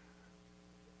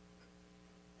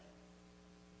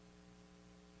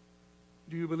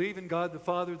 Do you believe in God the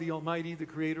Father, the Almighty, the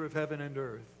creator of heaven and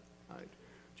earth? Right.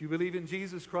 Do you believe in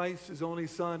Jesus Christ, his only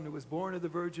Son, who was born of the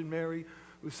Virgin Mary,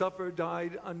 who suffered,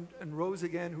 died, and rose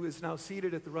again, who is now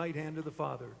seated at the right hand of the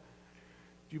Father?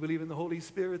 Do you believe in the Holy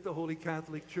Spirit, the Holy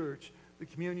Catholic Church, the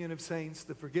communion of saints,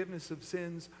 the forgiveness of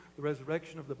sins, the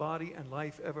resurrection of the body, and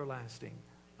life everlasting?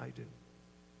 I do.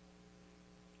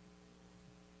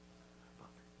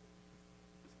 Father,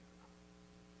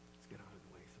 let's get out of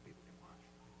the way so people can watch.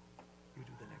 You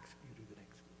do the next group. You do the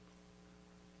next group.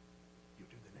 You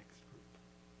do the next group.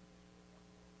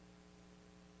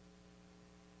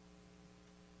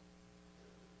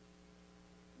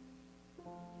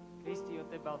 Cristo, yo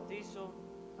te bautizo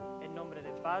en nombre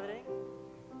del Padre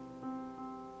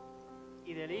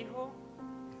y del Hijo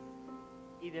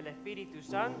y del Espíritu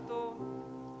Santo.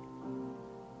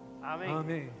 Amén.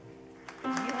 Amén. You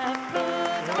have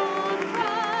put on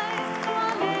Christ,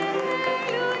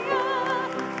 hallelujah,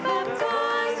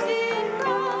 baptized in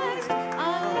Christ,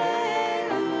 hallelujah.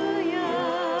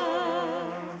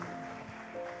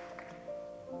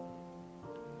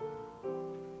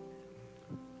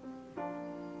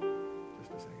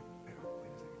 Just a second. Wait a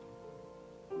second.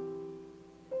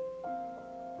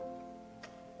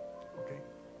 Okay.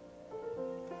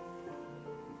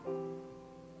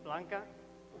 Blanca,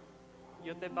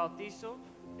 yo te bautizo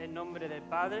en nombre del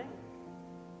Padre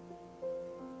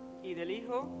y del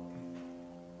Hijo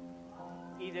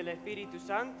y del Espíritu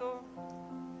Santo.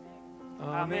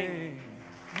 Amén.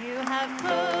 You have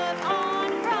put on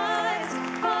Christ,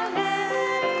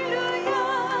 hallelujah,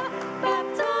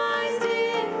 baptized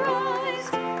in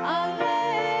Christ,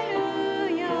 hallelujah.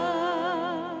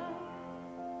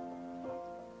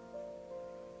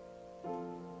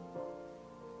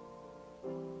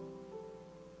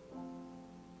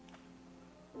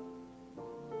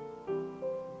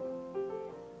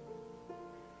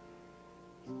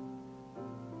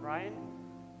 Brian,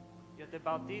 yo te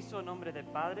bautizo en nombre del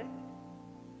Padre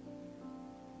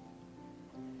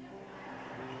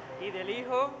y del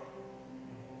Hijo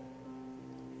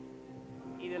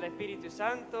y del Espíritu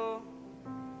Santo.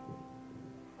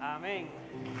 Amén.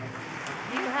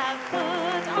 You have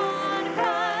put on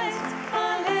Christ,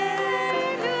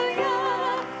 hallelujah,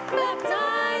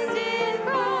 baptized in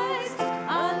Christ,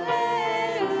 hallelujah.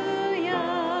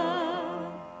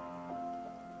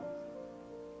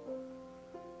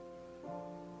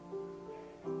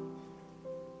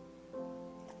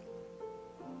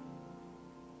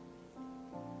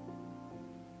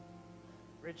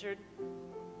 Richard,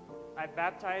 I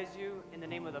baptize you in the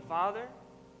name of the Father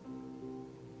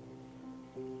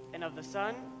and of the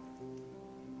Son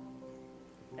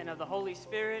and of the Holy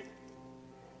Spirit.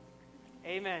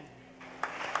 Amen.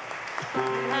 You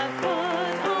have put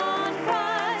on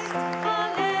Christ,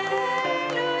 hallelujah,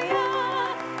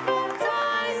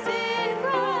 baptized in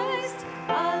Christ,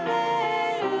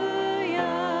 hallelujah.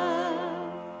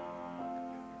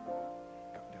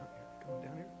 Come down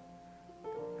here.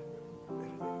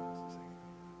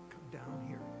 Come down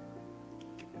here.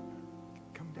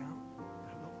 Come down.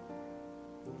 Hello.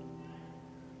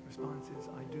 Response is,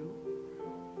 I do.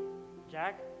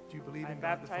 Jack, Do you believe I in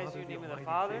God the baptize Father, you in the the name of the Almighty,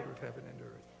 Father creator of heaven and earth?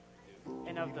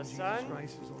 and of the Jesus Son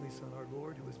Christ, his only Son, our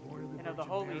Lord, who was born of the and of the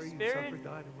Virgin Holy Mary, Spirit. who suffered,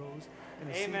 died, and rose, and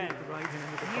is seated Amen. at the right hand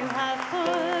of the You Father. have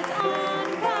put on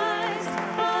Christ,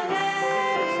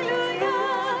 hallelujah,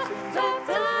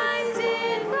 baptized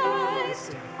in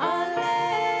Christ,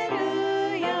 hallelujah.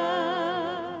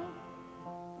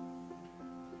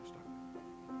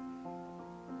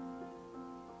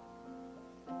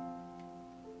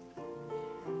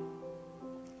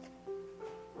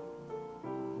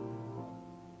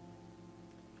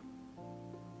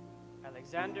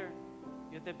 Alexander,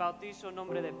 yo te bautizo en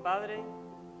nombre del Padre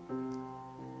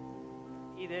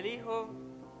y del Hijo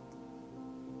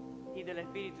y del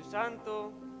Espíritu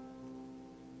Santo.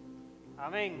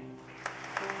 Amén.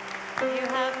 You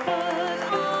have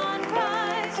put on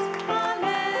Christ,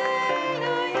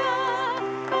 hallelujah,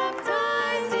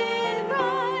 baptized in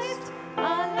Christ,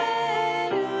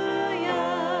 hallelujah.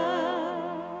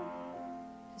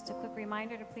 Just a quick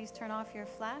reminder to please turn off your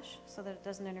flash so that it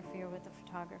doesn't interfere with the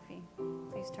photography.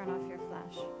 Please turn off your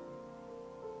flash.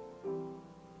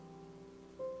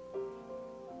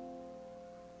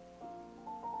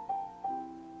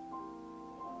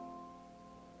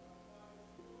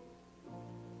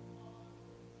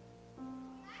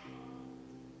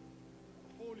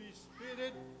 Holy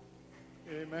Spirit.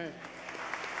 Amen.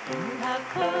 You have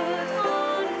put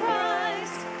on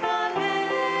Christ,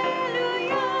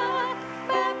 hallelujah,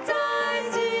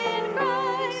 baptized in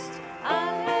Christ,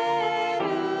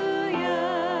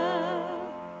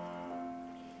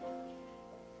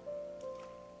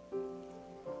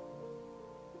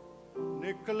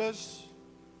 Nicholas,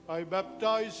 I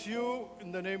baptize you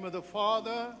in the name of the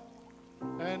Father,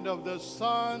 and of the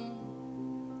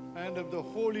Son, and of the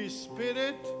Holy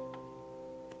Spirit.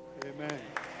 Amen.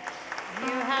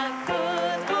 You have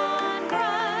put on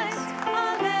Christ,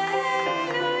 hallelujah,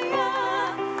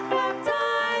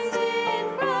 baptized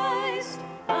in Christ,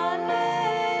 hallelujah.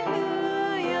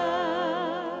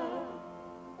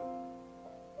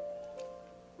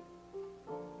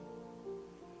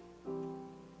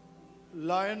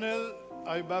 Lionel,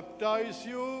 I baptize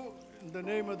you in the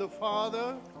name of the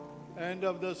Father, and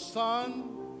of the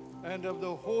Son, and of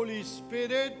the Holy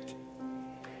Spirit.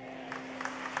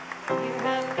 You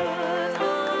have put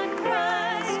on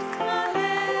Christ,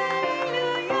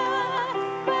 hallelujah,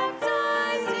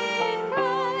 baptized in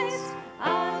Christ,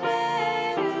 hallelujah.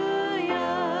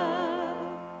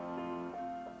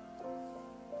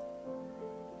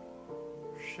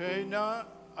 Shayna,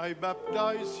 I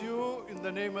baptize you in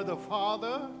the name of the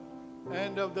Father,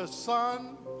 and of the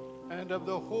Son, and of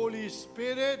the Holy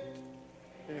Spirit.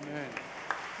 Amen.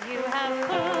 You have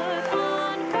put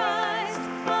on Christ,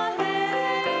 hallelujah,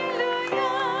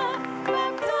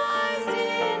 baptized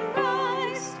in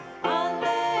Christ,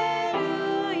 hallelujah.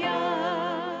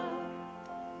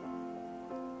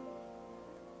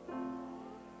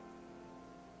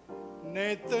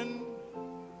 Nathan,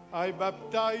 I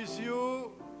baptize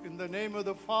you in the name of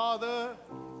the Father,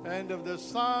 and of the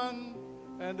Son,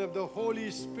 and of the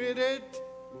Holy Spirit.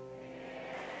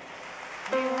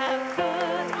 You have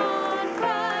put on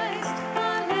Christ,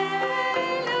 hallelujah,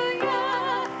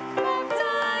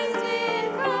 baptized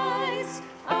in Christ,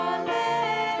 hallelujah.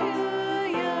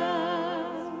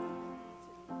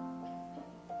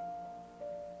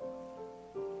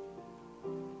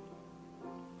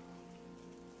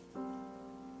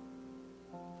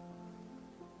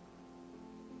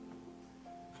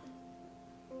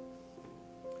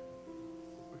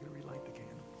 We're going to relight the candle.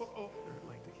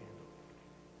 Relight the candle.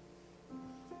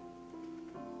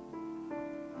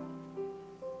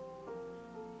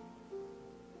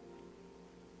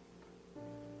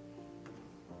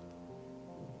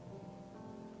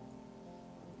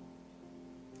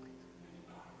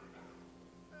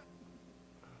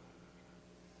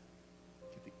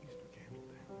 Get the Easter candle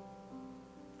there.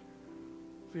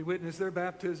 As we witness their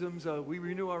baptisms, we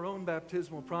renew our own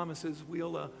baptismal promises.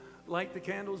 We'll light the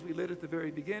candles we lit at the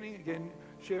very beginning, again,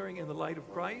 sharing in the light of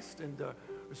Christ, and our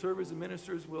servers and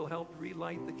ministers will help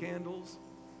relight the candles.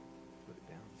 Put it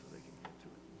down so they can get to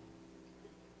it.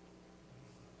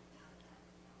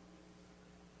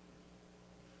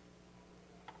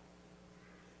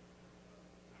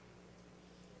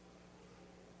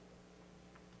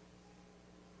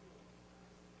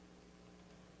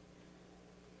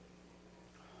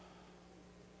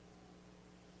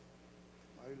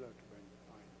 I like to bend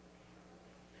mine.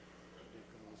 They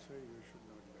can all say you should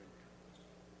not bend.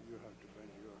 You have to bend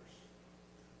yours.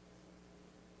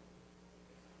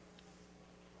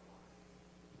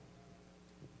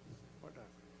 What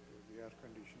happened? The air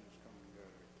conditioner is coming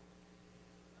direct.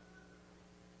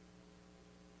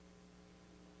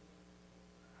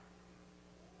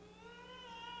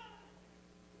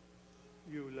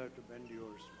 You will have to bend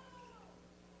yours.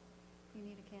 You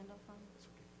need a candle, Father?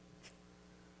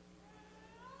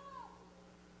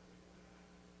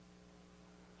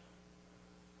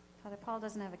 Father Paul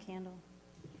doesn't have a candle.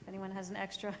 If anyone has an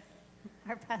extra,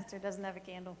 our pastor doesn't have a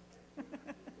candle.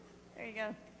 There you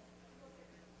go.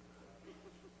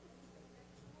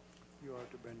 You have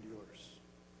to bend yours.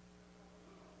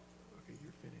 Okay,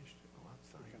 you're finished. Oh, I'm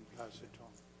sorry. You can pass it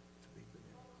on. To leave them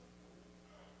in.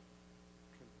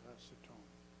 You can pass it on.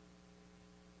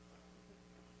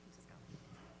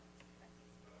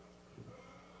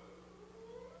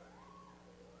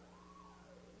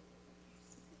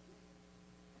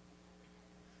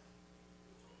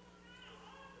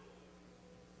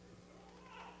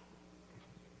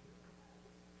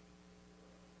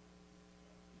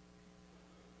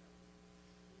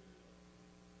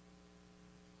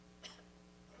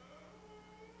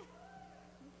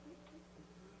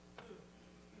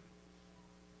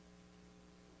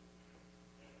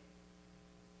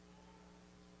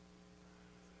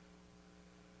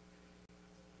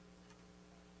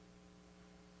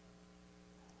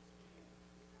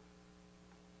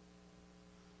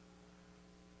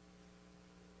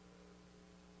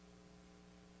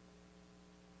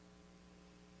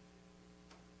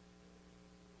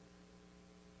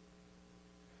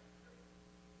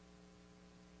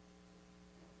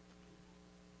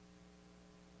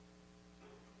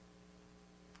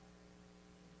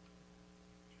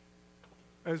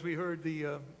 As we heard,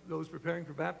 those preparing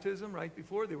for baptism, right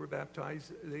before they were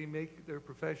baptized, they make their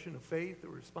profession of faith. The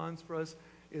response for us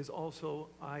is also,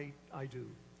 I do.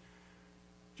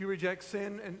 Do you reject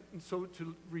sin and so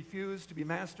to refuse to be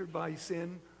mastered by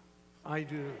sin? I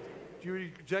do. Do you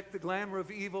reject the glamour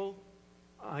of evil?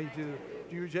 I do.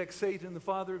 Do you reject Satan, the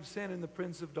father of sin, and the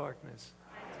prince of darkness?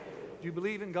 Do you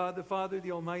believe in God the Father,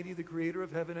 the Almighty, the creator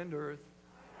of heaven and earth?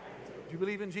 Do you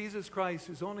believe in Jesus Christ,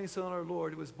 whose only Son, our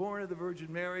Lord, who was born of the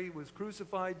Virgin Mary, was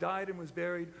crucified, died, and was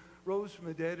buried, rose from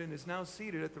the dead, and is now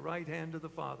seated at the right hand of the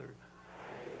Father?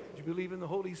 Do you believe in the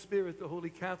Holy Spirit, the Holy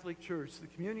Catholic Church, the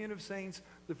communion of saints,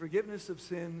 the forgiveness of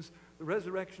sins, the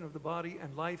resurrection of the body,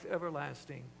 and life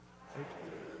everlasting?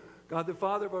 God the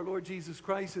Father of our Lord Jesus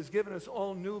Christ has given us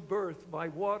all new birth by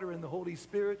water and the Holy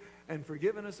Spirit and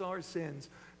forgiven us our sins.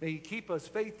 May He keep us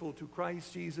faithful to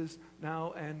Christ Jesus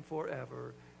now and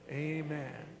forever.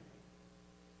 Amen.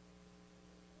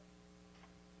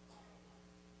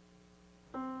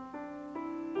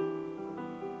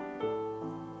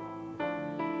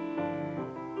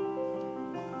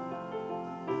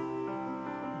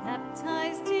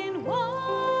 Baptized in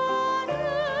water,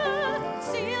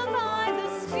 sealed by the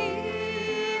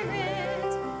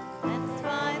Spirit, cleansed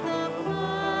by the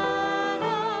blood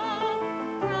of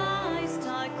Christ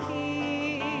our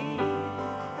King,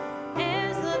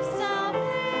 heirs of salvation,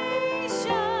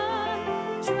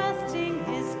 trusting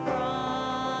His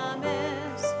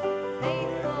promise,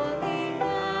 faithfully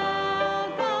now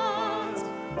God's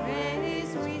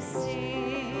praise we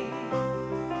sing.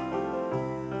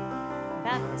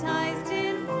 Baptized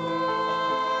in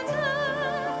water,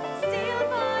 sealed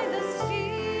by the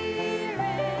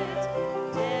Spirit,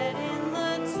 dead in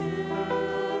the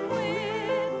tomb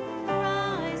with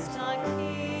Christ our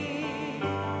King,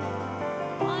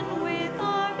 one with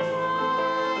our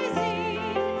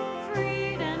rising,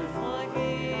 freed and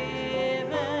forgiven,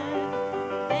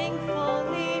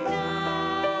 thankfully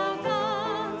now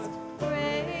God's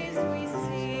praise we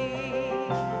sing.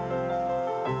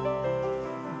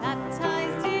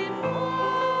 Baptized in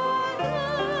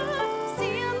water,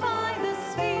 sealed by the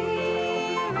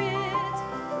Spirit,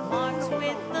 marked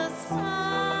with the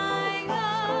sign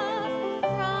of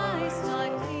Christ our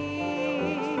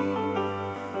King,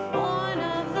 born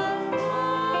of the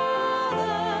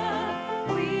Father,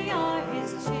 we are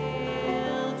His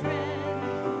children,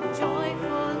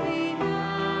 joyfully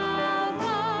now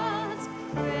God's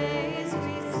praise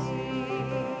we sing.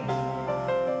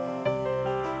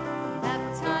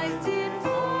 Baptized in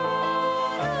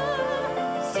water,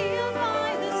 sealed by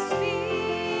the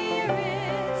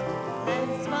Spirit,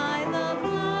 cleansed by the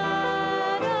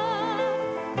blood of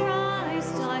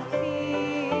Christ our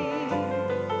King,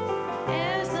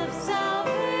 heirs of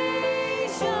salvation,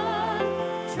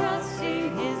 trusting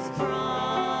His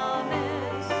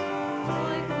promise,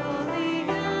 joyfully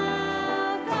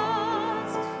now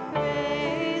God's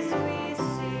praise we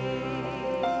sing.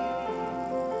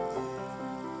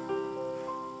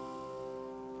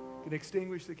 You can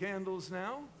extinguish the candles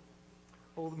now.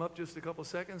 Hold them up just a couple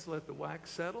seconds, let the wax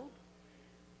settle.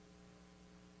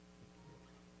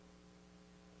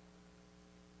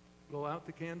 Blow out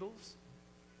the candles.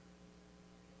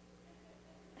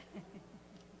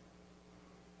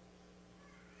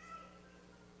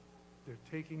 They're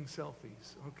taking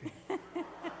selfies. Okay.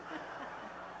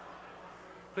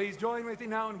 Please join with me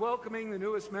now in welcoming the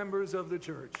newest members of the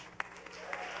church.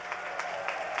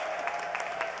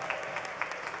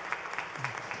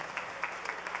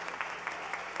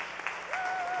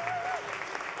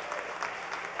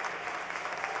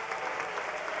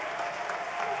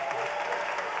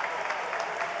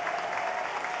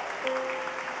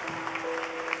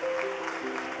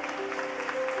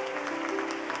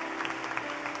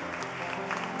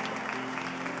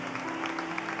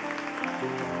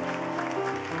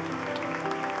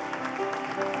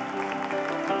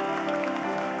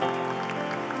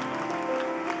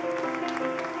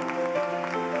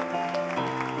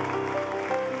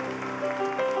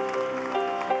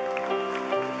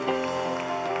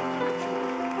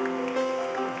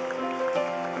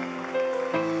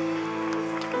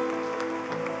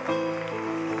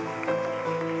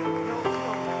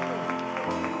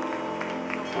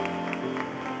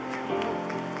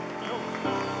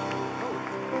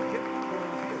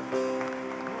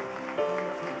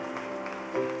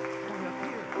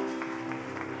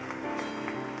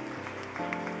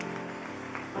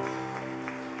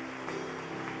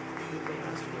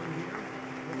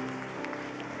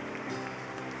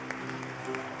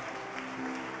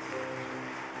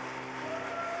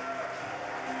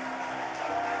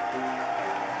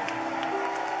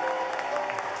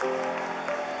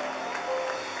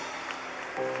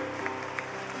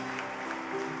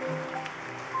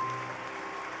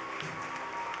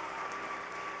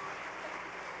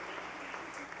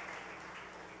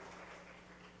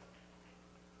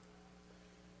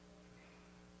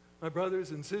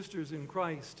 brothers and sisters in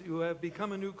Christ, you have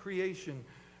become a new creation.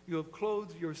 You have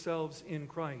clothed yourselves in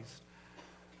Christ.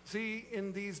 See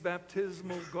in these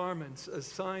baptismal garments a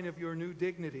sign of your new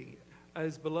dignity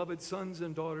as beloved sons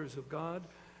and daughters of God.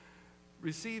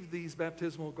 Receive these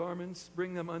baptismal garments,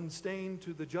 bring them unstained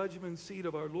to the judgment seat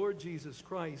of our Lord Jesus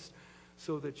Christ,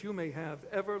 so that you may have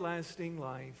everlasting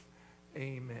life.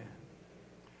 Amen.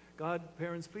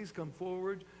 Godparents, please come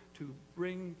forward to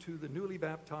bring to the newly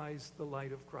baptized the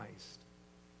light of Christ.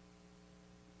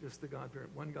 Just the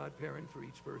godparent, one godparent for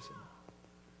each person.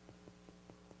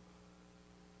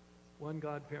 One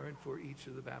godparent for each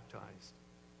of the baptized.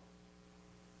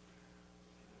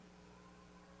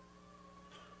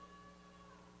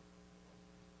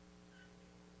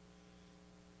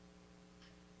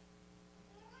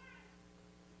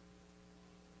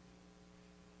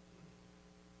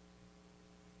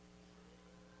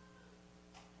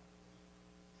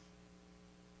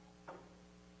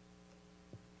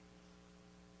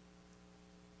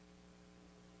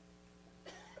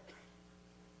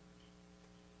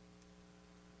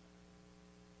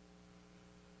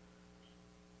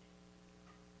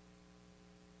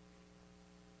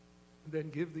 Then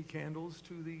give the candles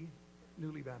to the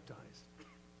newly baptized.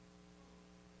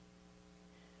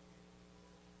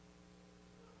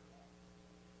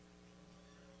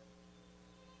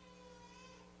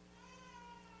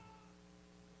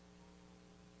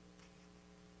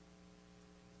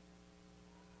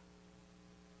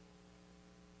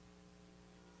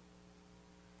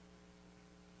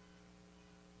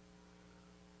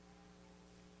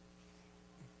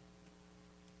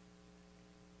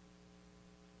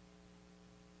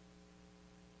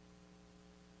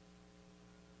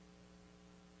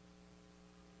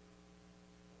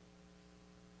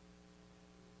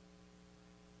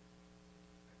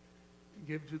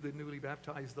 Give to the newly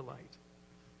baptized the light.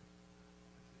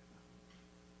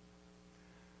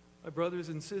 My brothers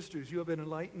and sisters, you have been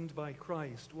enlightened by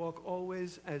Christ. Walk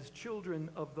always as children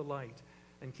of the light,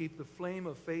 and keep the flame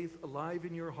of faith alive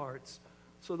in your hearts,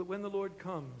 so that when the Lord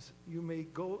comes, you may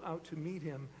go out to meet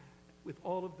him with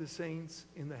all of the saints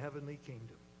in the heavenly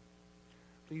kingdom.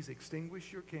 Please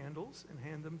extinguish your candles and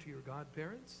hand them to your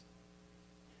godparents.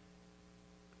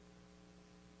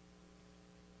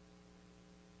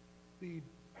 The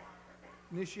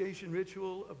initiation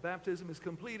ritual of baptism is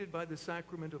completed by the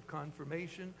sacrament of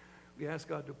confirmation. We ask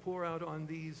God to pour out on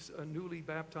these newly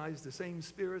baptized the same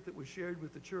Spirit that was shared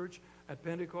with the church at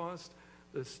Pentecost.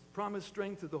 The promised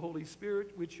strength of the Holy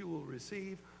Spirit, which you will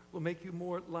receive, will make you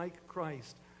more like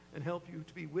Christ and help you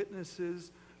to be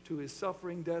witnesses to his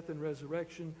suffering, death, and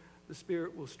resurrection. The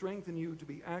Spirit will strengthen you to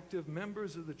be active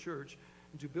members of the church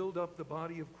and to build up the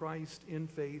body of Christ in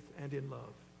faith and in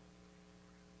love.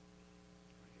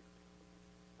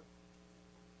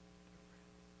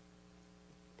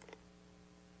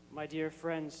 My dear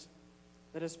friends,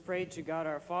 let us pray to God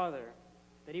our Father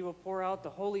that he will pour out the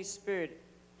Holy Spirit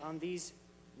on these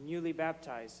newly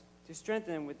baptized to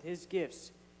strengthen them with his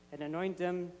gifts and anoint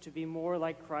them to be more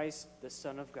like Christ, the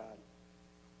Son of God.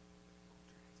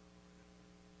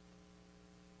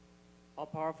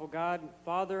 All-powerful God,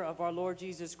 Father of our Lord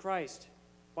Jesus Christ,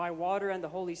 by water and the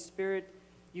Holy Spirit,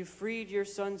 you freed your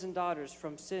sons and daughters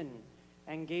from sin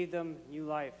and gave them new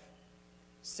life.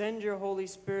 Send your Holy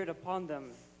Spirit upon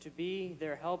them to be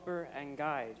their helper and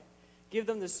guide. Give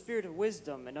them the spirit of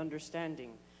wisdom and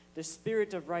understanding, the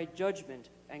spirit of right judgment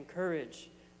and courage,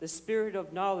 the spirit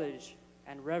of knowledge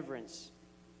and reverence.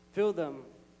 Fill them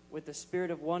with the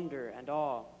spirit of wonder and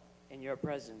awe in your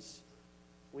presence.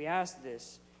 We ask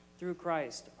this through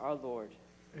Christ our Lord.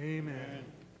 Amen.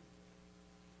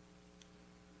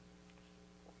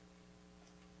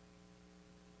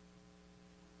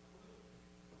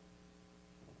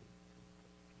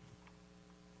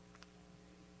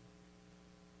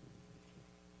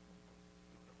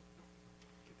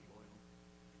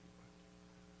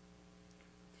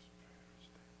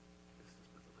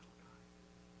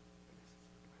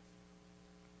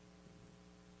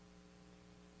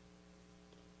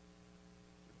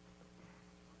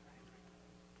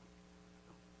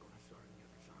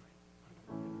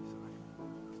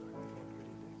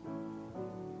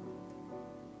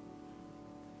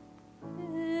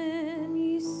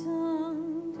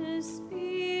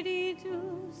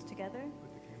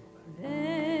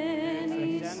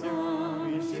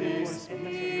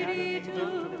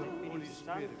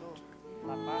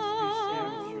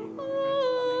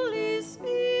 Holy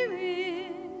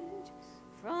Spirit,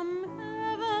 from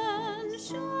heaven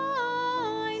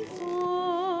shine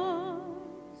forth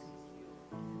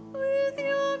with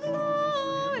your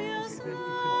glorious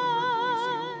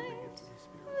light.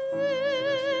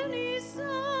 Veni,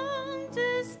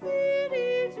 Sancte Spiritus.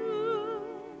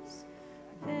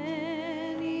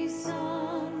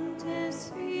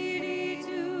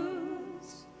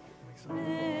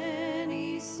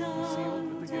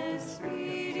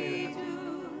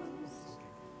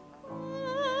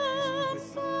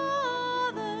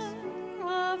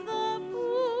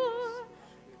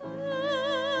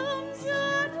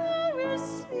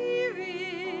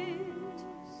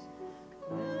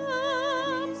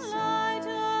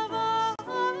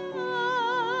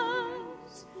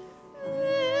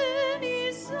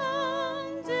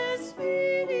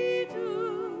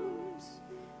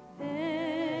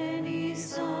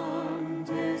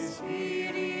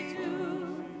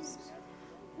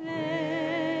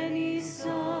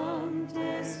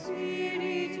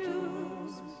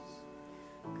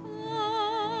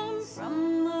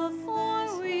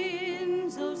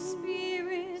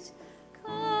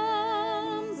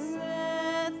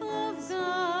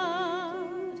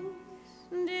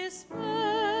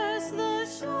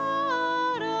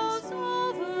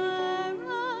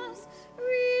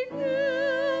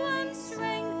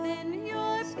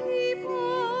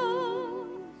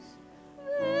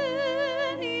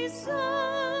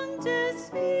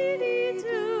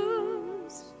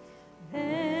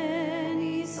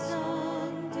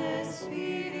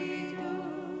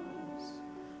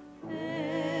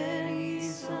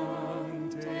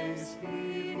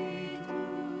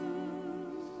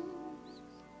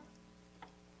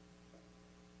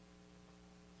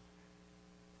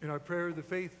 our prayer of the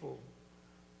faithful,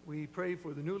 we pray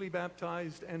for the newly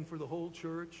baptized and for the whole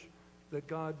church, that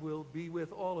God will be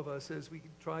with all of us as we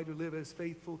try to live as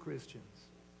faithful Christians.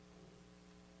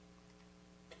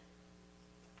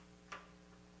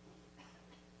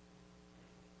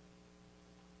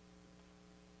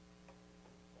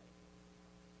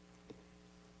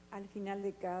 Al final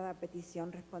de cada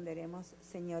petición responderemos: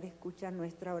 Señor, escucha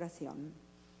nuestra oración.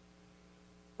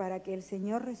 Para que el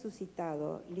Señor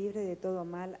resucitado libre de todo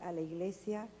mal a la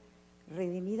Iglesia,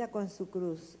 redimida con su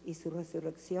cruz y su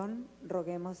resurrección,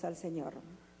 roguemos al Señor.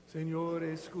 Señor,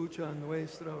 escucha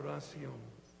nuestra oración.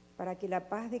 Para que la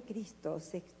paz de Cristo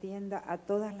se extienda a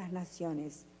todas las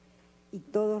naciones y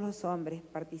todos los hombres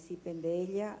participen de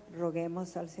ella,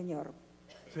 roguemos al Señor.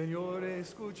 Señor,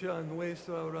 escucha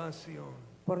nuestra oración.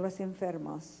 Por los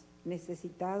enfermos,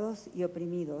 necesitados y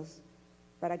oprimidos,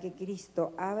 para que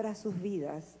Cristo abra sus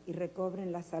vidas y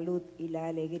recobren la salud y la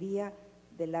alegría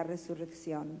de la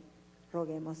resurrección,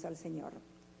 roguemos al Señor.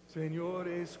 Señor,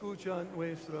 escucha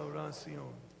nuestra oración.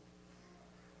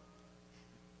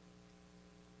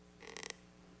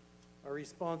 Our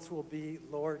response will be,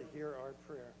 Lord, hear our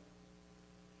prayer.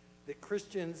 That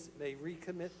Christians may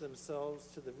recommit themselves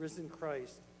to the risen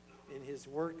Christ in his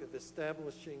work of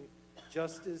establishing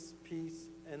justice, peace,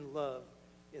 and love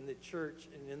in the church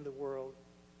and in the world,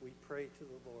 we pray to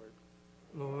the Lord.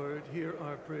 Lord, hear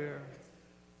our prayer.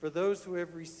 For those who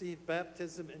have received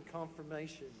baptism and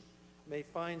confirmation, may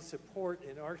find support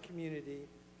in our community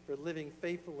for living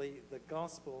faithfully the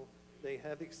gospel they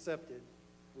have accepted,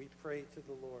 we pray to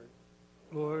the Lord.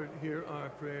 Lord, hear our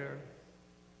prayer.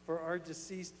 For our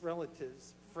deceased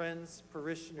relatives, friends,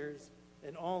 parishioners,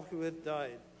 and all who have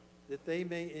died, that they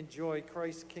may enjoy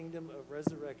Christ's kingdom of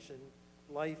resurrection,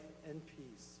 life, and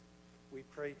peace, we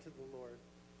pray to the Lord.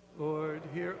 Lord,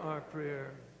 hear our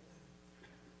prayer.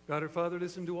 God our Father,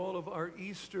 listen to all of our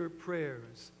Easter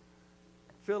prayers.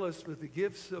 Fill us with the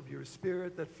gifts of your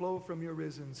Spirit that flow from your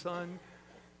risen Son.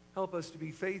 Help us to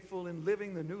be faithful in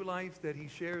living the new life that he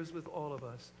shares with all of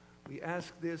us. We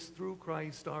ask this through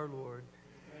Christ our Lord.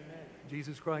 Amen.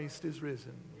 Jesus Christ is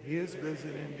risen. He is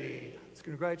risen indeed. Let's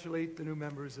congratulate the new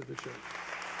members of the church.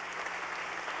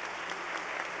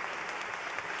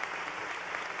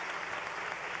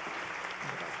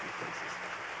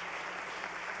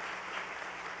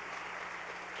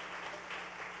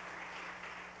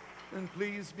 And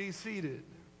please be seated.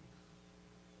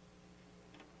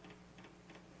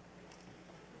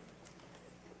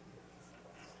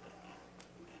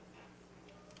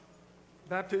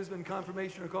 Baptism and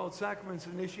confirmation are called sacraments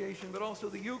of initiation, but also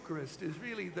the Eucharist is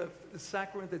really the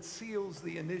sacrament that seals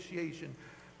the initiation.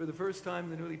 For the first time,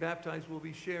 the newly baptized will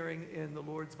be sharing in the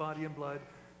Lord's body and blood,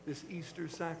 this Easter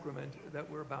sacrament that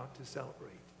we're about to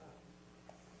celebrate.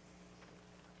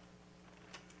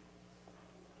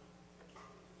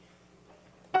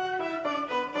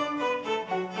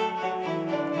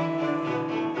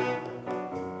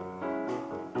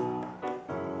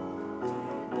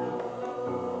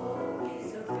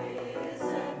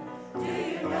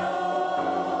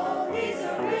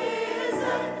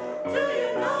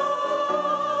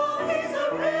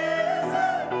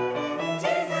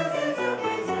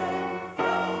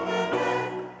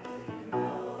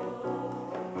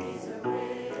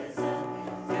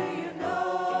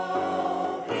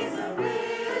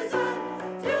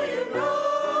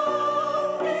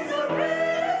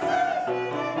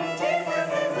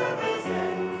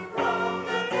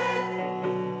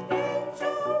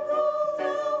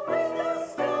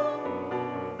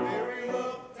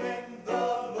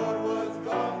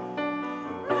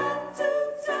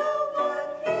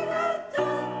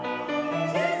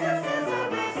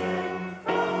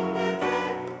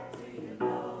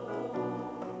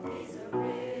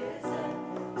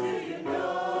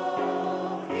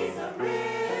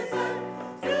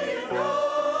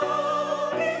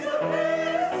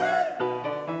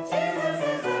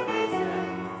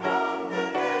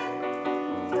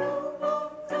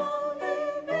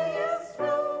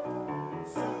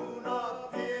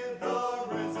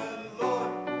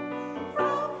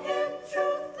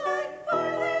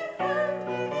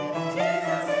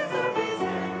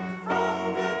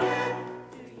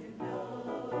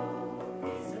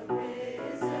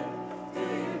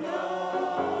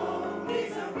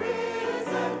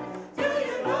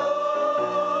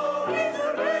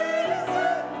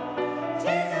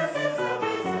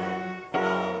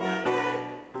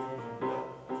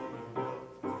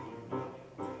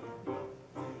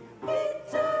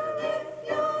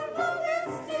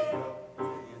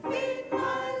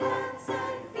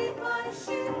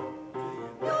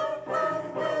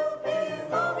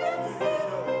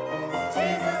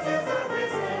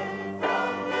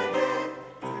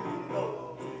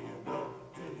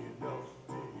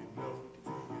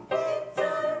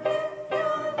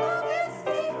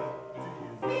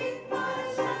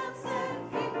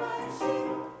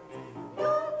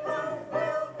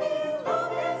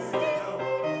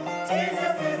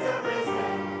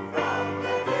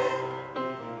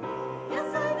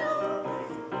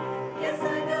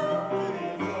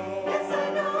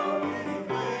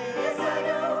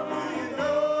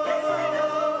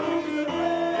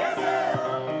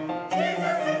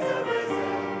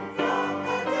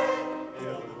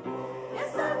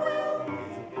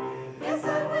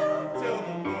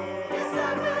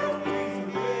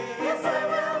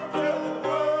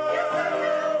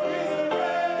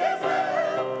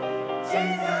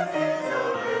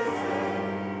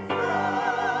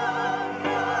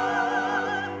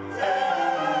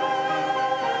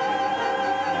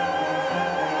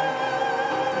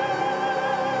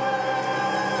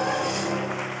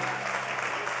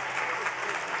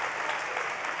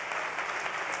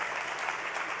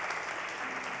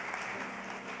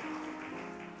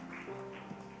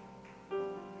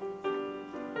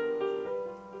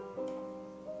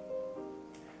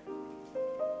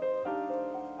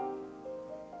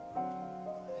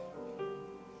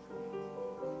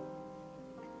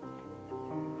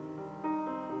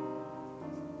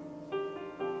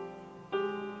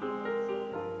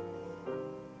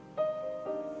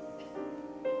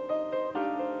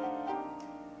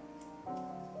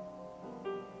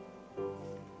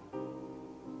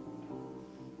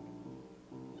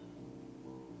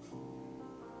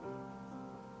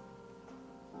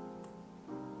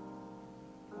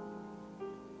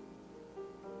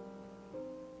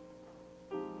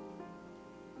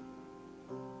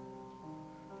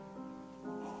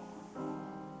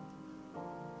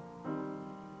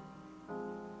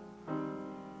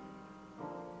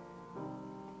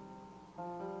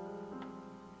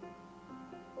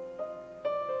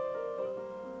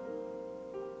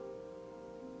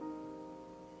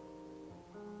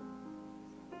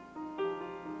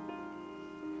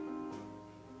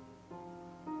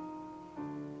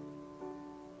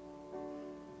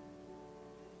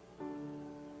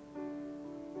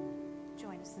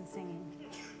 Join us in singing.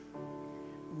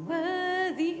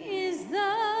 Worthy is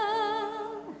the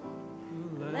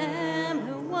Lamb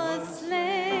who was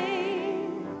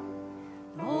slain.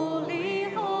 Holy,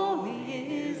 holy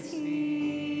is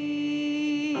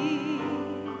He.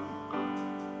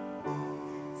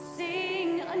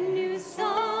 Sing a new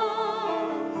song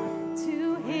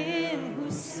to Him who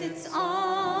sits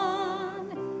on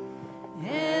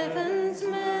heaven's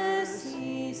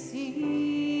mercy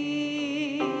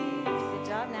seat. Good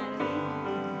job, Natalie.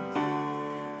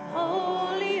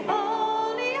 Holy,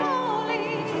 holy, holy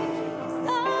is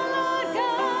the Lord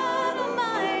God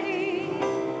Almighty,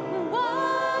 who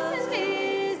was and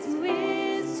is, who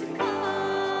is to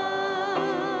come.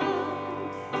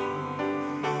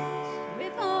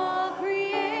 With all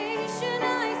creation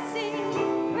I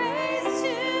sing praise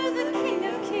to the King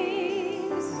of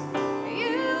Kings.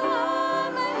 You are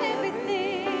my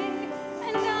everything,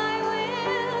 and I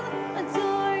will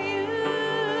adore you.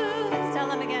 Let's tell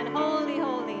him again. Holy,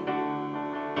 holy.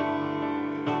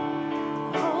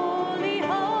 Holy,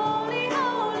 holy,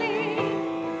 holy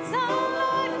is the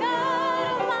Lord God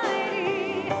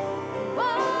Almighty, who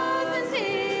was and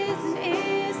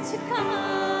is to come.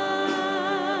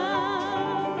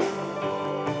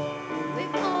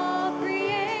 With all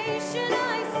creation I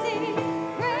sing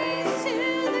praise to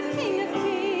the King of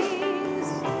Kings.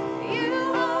 You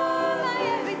are my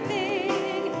everything,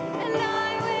 and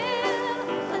I will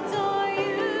adore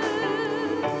you.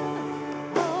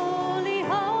 Holy,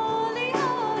 holy,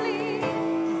 holy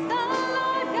is the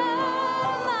Lord God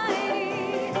Almighty,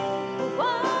 who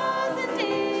was and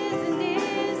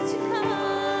is to come.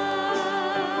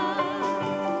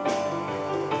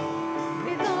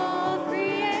 With all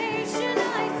creation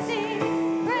I sing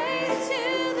praise to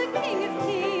the King of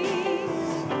Kings.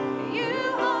 You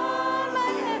are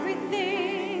my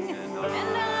everything,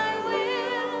 and I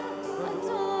will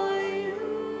adore you.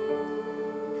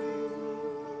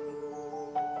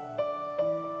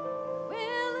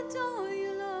 Will adore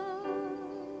you, Lord.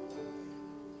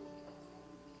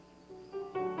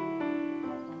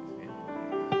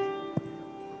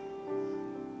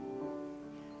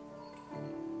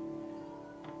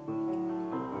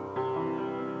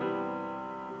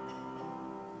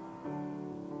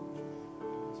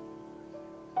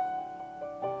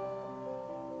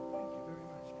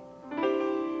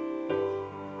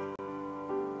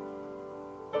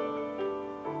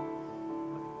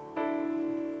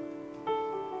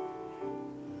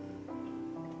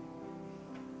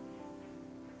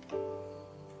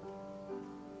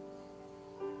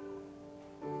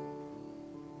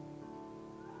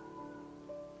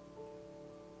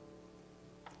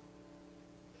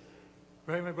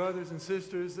 Pray, my brothers and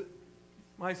sisters, that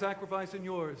my sacrifice and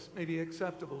yours may be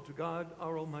acceptable to God,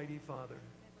 our Almighty Father.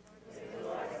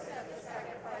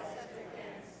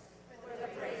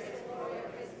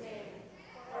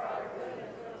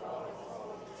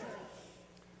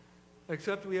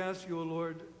 Accept, we ask you, O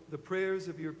Lord, the prayers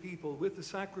of your people with the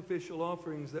sacrificial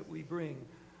offerings that we bring,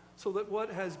 so that what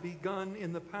has begun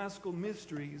in the Paschal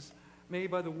mysteries may,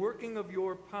 by the working of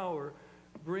your power,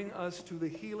 bring us to the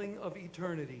healing of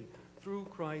eternity through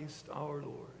Christ our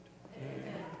Lord.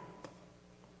 Amen.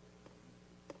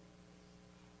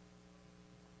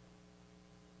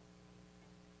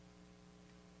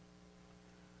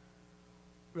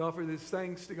 We offer this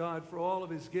thanks to God for all of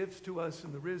his gifts to us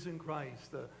in the risen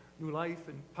Christ, the new life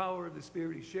and power of the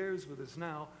Spirit he shares with us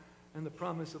now, and the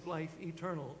promise of life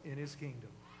eternal in his kingdom.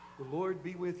 The Lord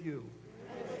be with you.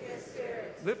 And with your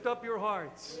spirit. Lift up your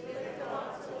hearts. We lift them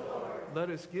up to the Lord.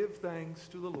 Let us give thanks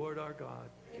to the Lord our God.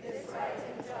 It is right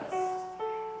and just.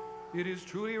 It is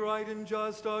truly right and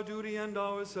just, our duty and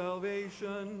our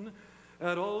salvation,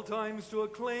 at all times to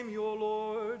acclaim you, O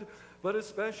Lord, but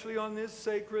especially on this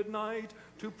sacred night,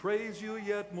 to praise you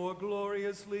yet more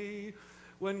gloriously,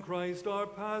 when Christ our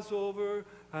Passover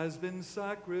has been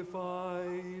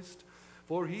sacrificed.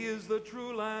 For he is the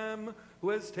true Lamb who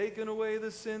has taken away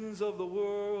the sins of the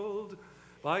world.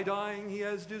 By dying he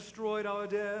has destroyed our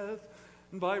death,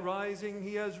 and by rising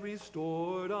he has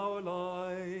restored our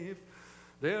life.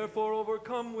 Therefore,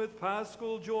 overcome with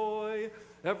paschal joy,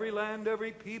 every land,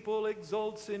 every people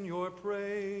exults in your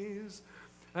praise.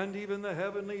 And even the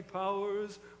heavenly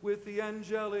powers with the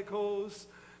angelic hosts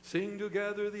sing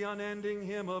together the unending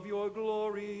hymn of your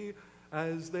glory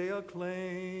as they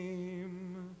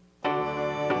acclaim.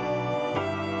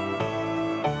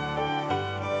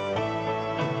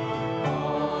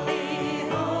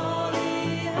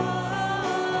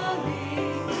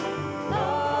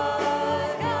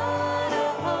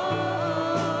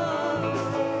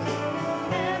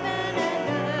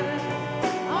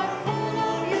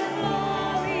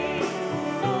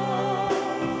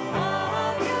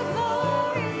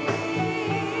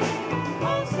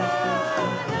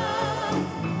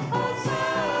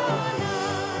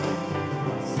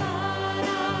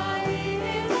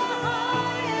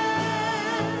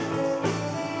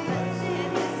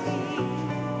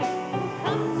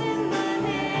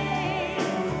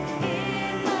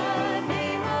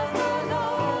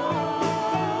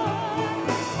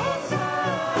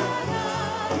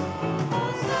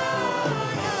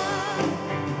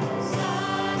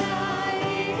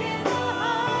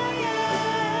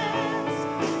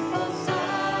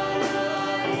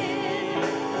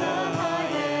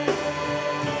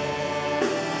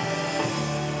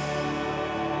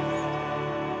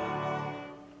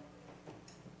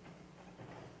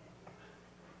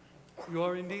 You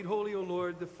are indeed holy, O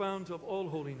Lord, the fount of all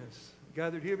holiness.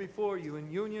 Gathered here before you in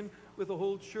union with the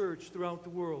whole church throughout the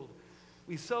world,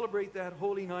 we celebrate that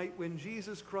holy night when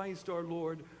Jesus Christ our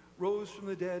Lord rose from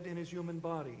the dead in his human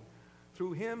body.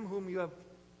 Through him whom you have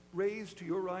raised to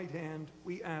your right hand,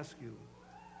 we ask you.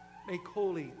 Make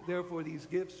holy, therefore, these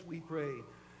gifts, we pray,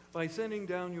 by sending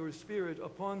down your Spirit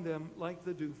upon them like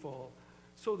the dewfall,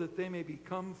 so that they may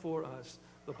become for us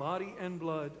the body and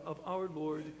blood of our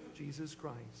Lord Jesus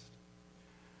Christ.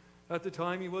 At the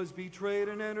time he was betrayed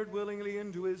and entered willingly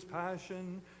into his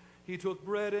passion, he took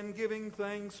bread and giving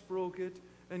thanks broke it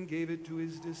and gave it to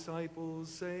his disciples,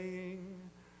 saying,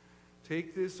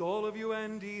 "Take this, all of you,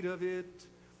 and eat of it,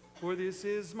 for this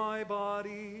is my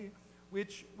body,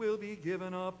 which will be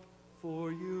given up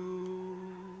for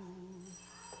you."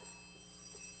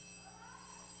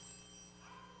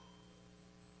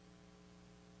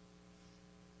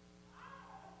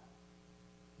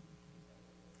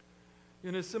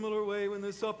 In a similar way, when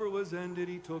the supper was ended,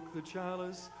 he took the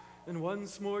chalice, and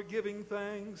once more giving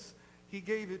thanks, he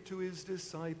gave it to his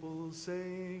disciples,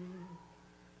 saying,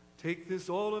 "Take this,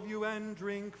 all of you, and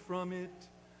drink from it,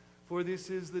 for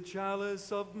this is the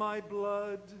chalice of my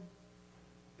blood,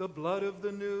 the blood of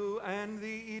the new and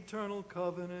the eternal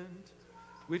covenant,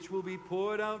 which will be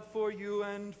poured out for you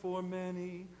and for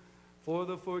many, for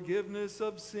the forgiveness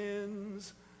of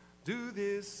sins. Do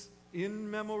this in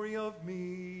memory of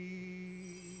me."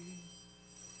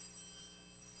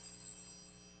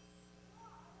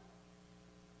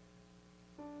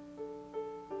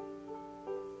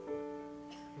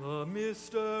 The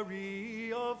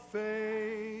mystery of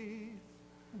faith.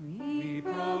 We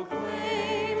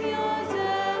proclaim your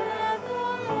death,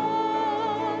 O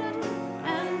Lord,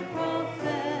 and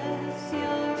profess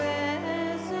your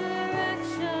resurrection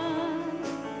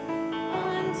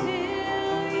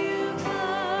until you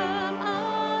come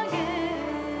again.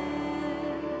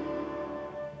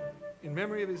 In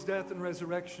memory of his death and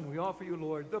resurrection, we offer you,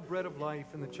 Lord, the bread of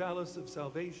life and the chalice of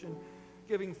salvation,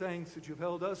 giving thanks that you've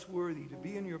held us worthy to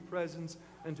be in your presence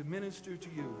and to minister to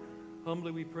you.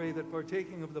 Humbly we pray that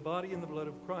partaking of the body and the blood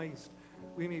of Christ,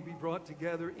 we may be brought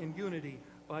together in unity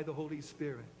by the Holy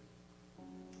Spirit.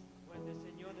 Fuente,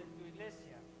 Señor, de tu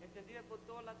iglesia, extendida por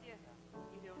toda la tierra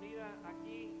y reunida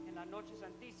aquí en la noche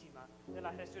santísima de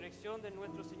la resurrección de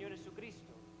nuestro Señor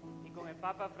Jesucristo, y con el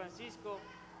Papa Francisco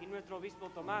y nuestro obispo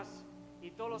Tomás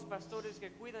y todos los pastores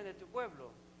que cuidan de tu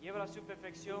pueblo, lleva a su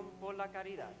perfección por la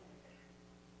caridad.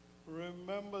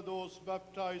 Remember those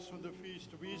baptized on the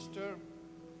feast of Easter,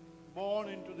 born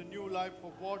into the new life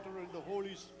of water and the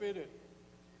Holy Spirit,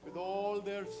 with all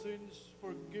their sins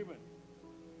forgiven.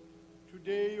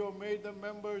 Today you have made them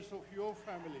members of your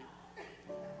family.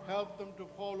 Help them to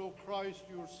follow Christ,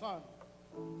 your Son,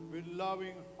 with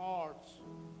loving hearts,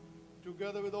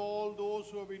 together with all those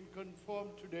who have been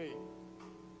confirmed today.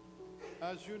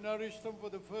 As you nourish them for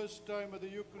the first time at the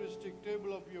Eucharistic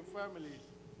table of your families,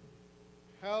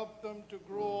 help them to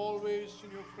grow always in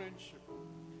your friendship,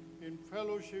 in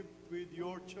fellowship with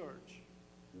your church.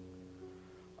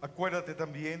 Acuérdate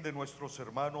también de nuestros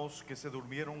hermanos que se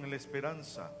durmieron en la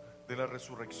esperanza de la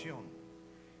resurrección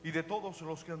y de todos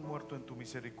los que han muerto en tu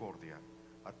misericordia.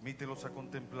 Admítelos a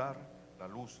contemplar la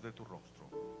luz de tu rostro.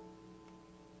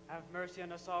 Have mercy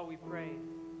on us all, we pray,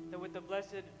 that with the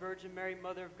Blessed Virgin Mary,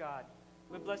 Mother of God,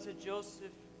 with Blessed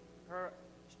Joseph, her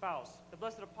spouse, the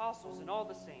blessed apostles, and all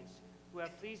the saints who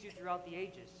have pleased you throughout the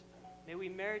ages, may we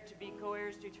merit to be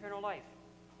co-heirs to eternal life,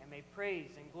 and may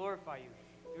praise and glorify you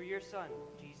through your Son,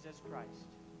 Jesus Christ.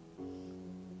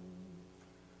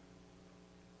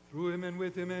 Through him and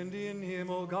with him and in him,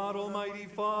 O God, Almighty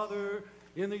Father,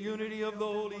 in the unity of the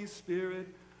Holy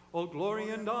Spirit, all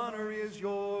glory and honor is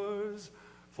yours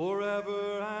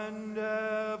forever and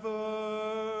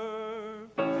ever.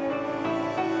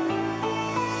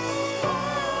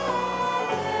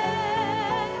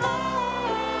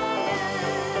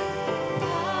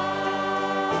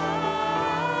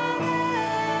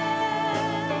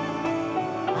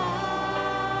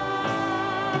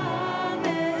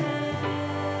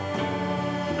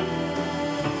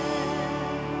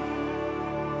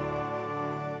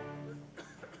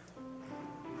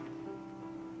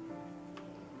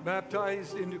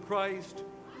 Baptized into Christ,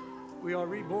 we are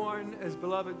reborn as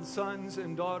beloved sons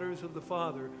and daughters of the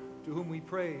Father, to whom we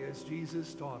pray as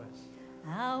Jesus taught us.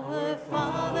 Our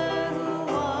Father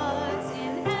who art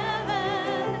in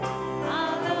heaven,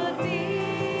 hallowed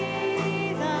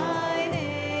be thy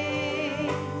name.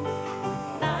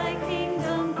 Thy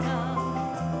kingdom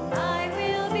come, thy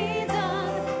will be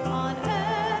done on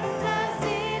earth as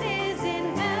it is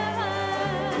in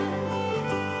heaven.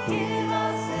 Give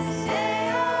us this day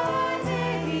our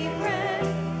daily bread,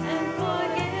 and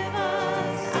forgive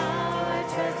us our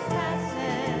trespasses,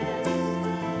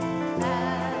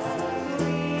 as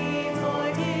we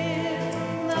forgive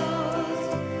those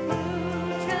who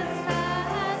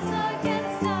trespass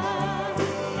against us.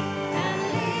 And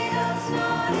lead us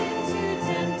not into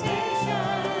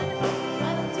temptation,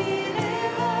 but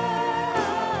deliver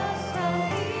us from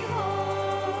evil.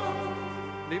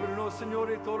 Líbranos, Señor,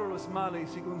 de todos los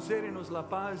males y concédenos la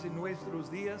paz en nuestros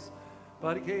días,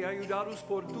 para que, ayudados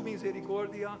por tu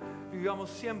misericordia, vivamos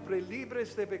siempre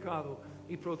libres de pecado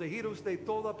y protegidos de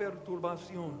toda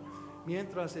perturbación,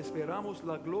 mientras esperamos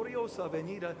la gloriosa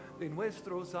venida de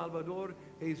nuestro Salvador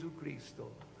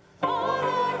Jesucristo.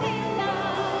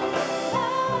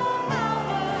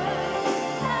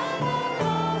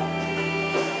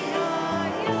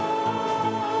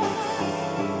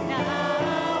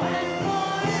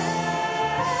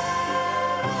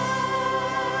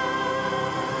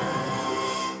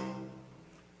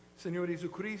 Señor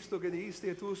Jesucristo, que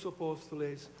dijiste a tus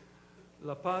apóstoles,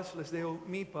 la paz les dejo,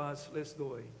 mi paz les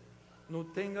doy. No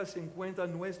tengas en cuenta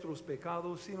nuestros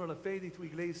pecados, sino la fe de tu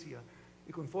iglesia,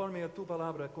 y conforme a tu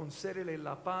palabra, concédele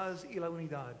la paz y la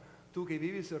unidad, tú que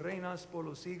vives y reinas por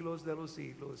los siglos de los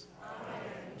siglos.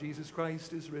 Amen. Jesus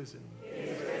Christ is risen. He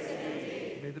is risen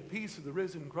indeed. May the peace of the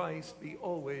risen Christ be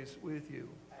always with you.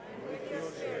 And with your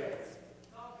spirit.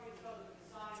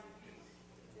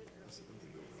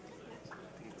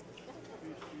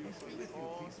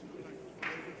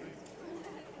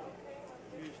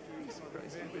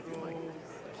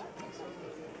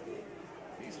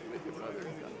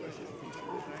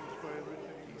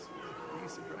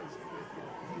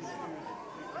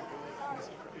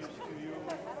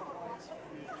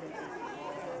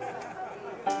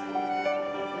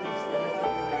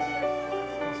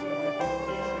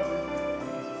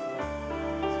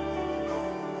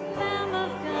 Lamb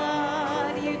of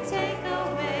God, you take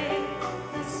away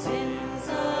the sins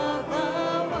of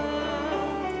the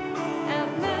world.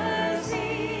 Have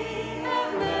mercy,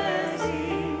 have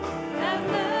mercy, have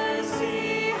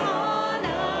mercy on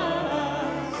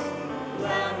us.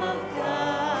 Lamb of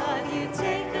God, you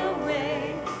take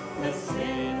away the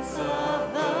sins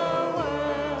of the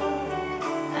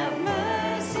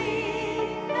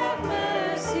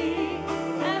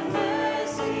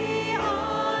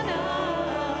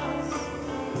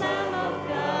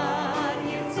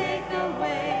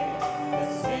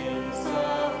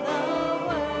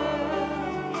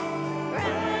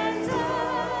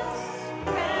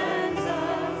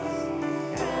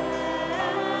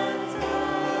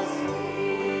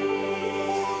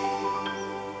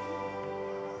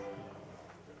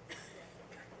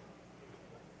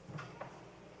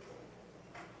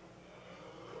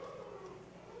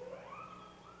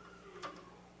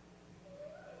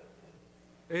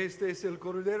Este es el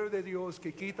Cordero de Dios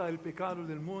que quita el pecado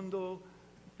del mundo.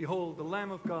 Behold, the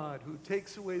Lamb of God who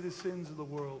takes away the sins of the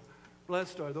world.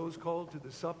 Blessed are those called to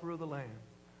the supper of the Lamb.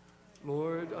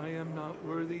 Lord, I am not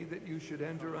worthy that you should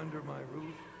enter under my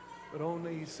roof, but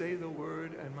only say the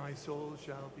word, and my soul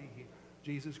shall be healed.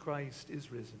 Jesus Christ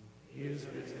is risen. He is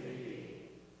risen indeed.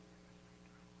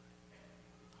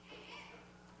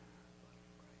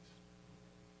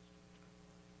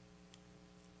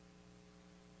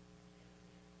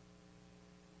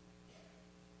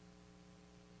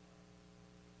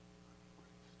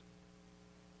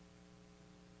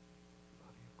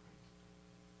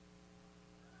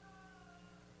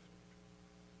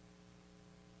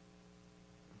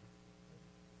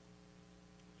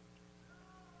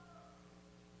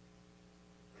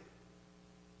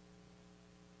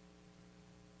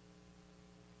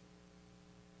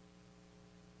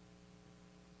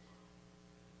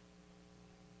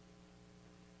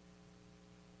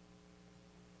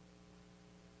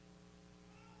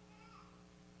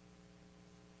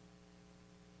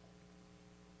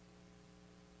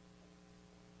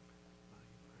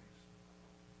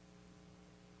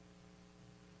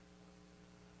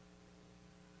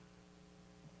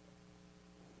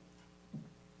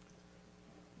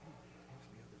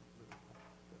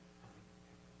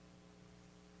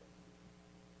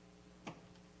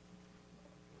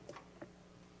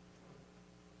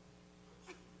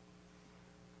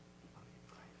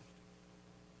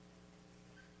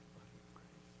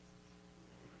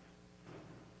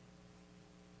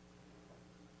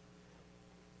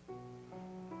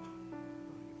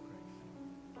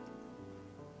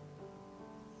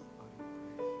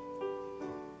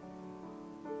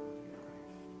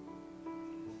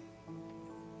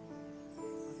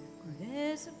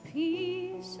 There's a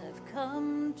peace I've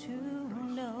come to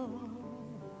know,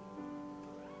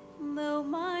 though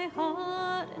my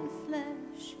heart and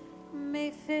flesh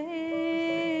may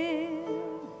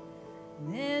fail.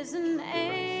 There's an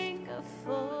anchor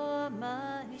for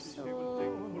my soul.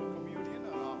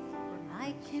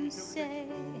 I can say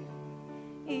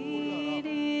it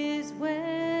is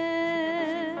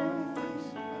well.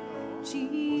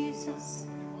 Jesus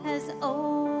has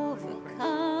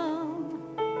overcome,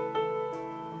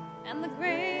 and the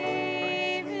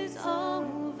grave is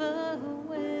overwhelmed.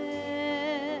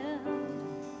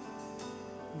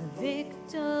 The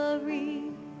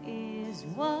victory is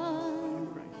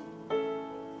won.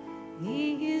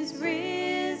 He is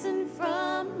risen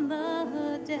from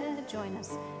the dead. Join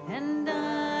us. And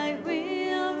I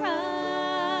will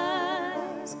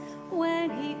rise when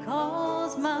he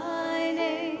calls my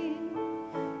name.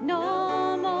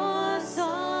 No more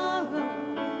sorrow,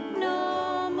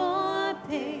 no more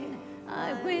pain.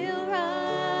 I will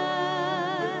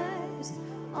rise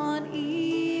on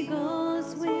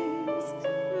eagle's wings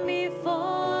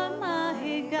before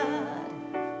my God,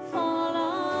 fall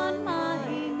on my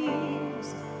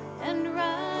knees and rise.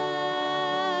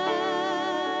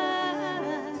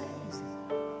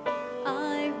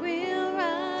 I will rise.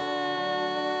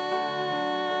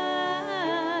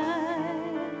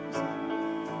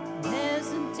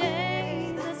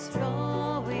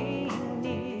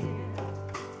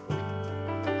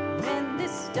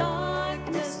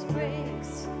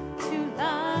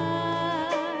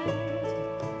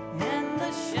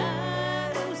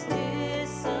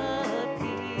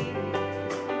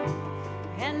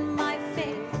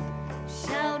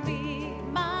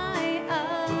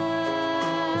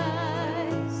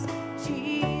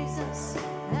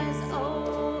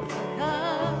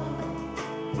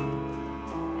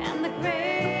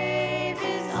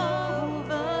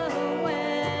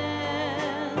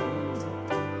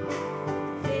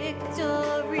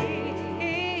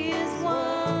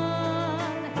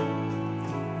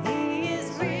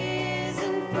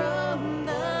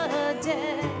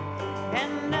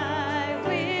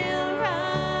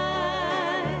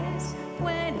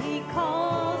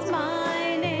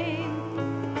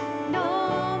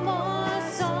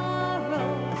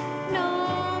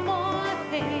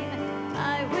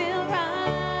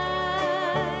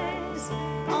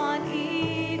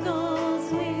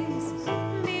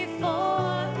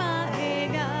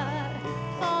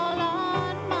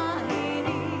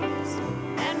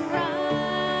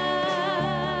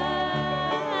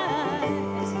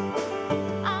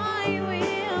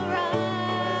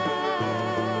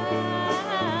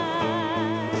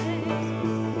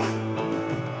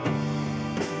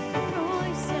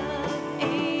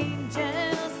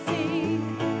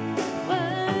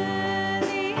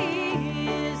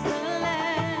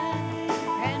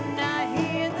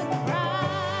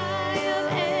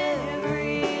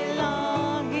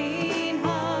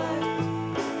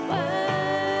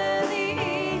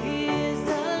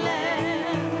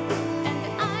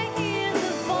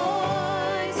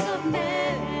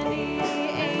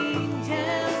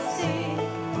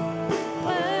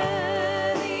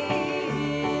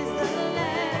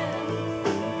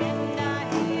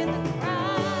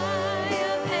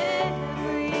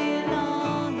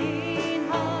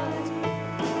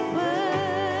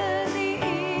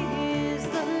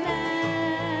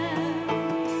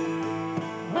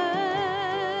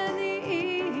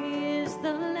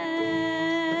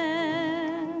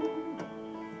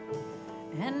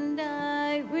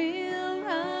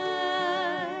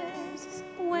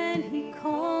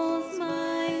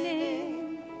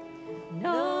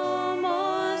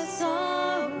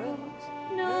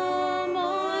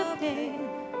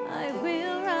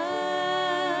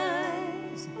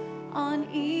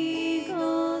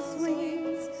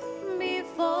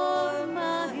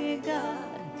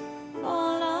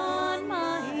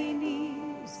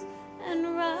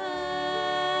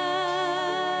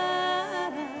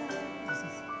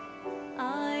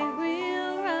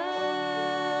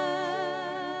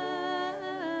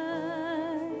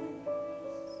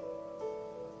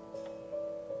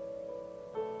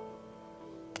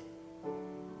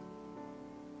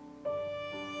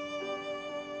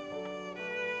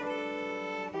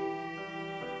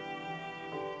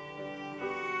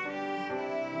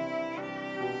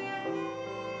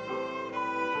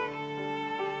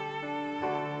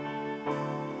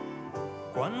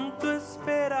 Cuánto he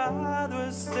esperado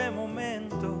este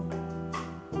momento,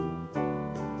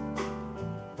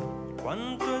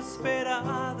 cuánto he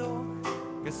esperado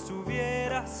que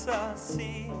estuvieras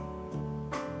así,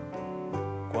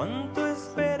 cuánto he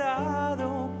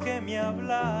esperado que me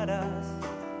hablaras,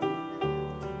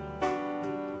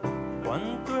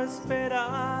 cuánto he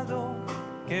esperado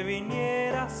que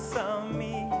vinieras a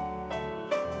mí.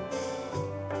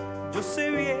 Yo sé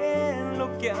bien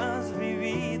lo que has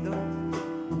vivido,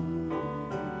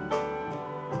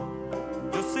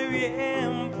 yo sé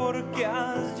bien por qué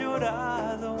has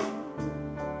llorado,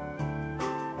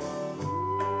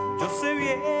 yo sé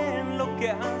bien lo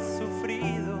que has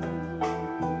sufrido,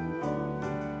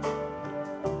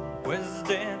 pues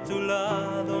de tu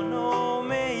lado no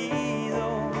me he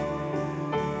ido,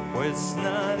 pues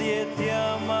nadie te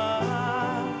ama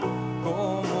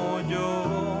como yo,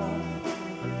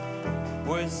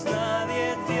 pues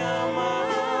nadie te ama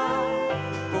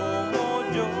como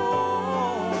yo.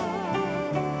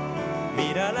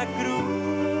 Mira la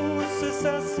cruz,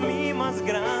 esa es mi más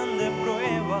grande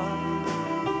prueba.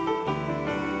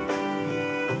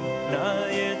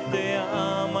 Nadie te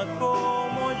ama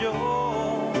como yo,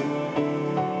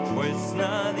 pues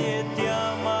nadie te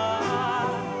ama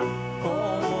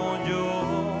como yo,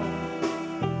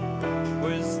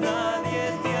 pues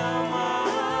nadie te ama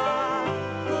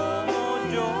como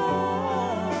yo.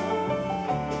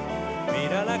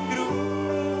 Mira la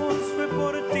cruz, fue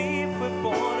por ti, fue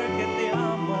porque te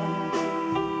amo.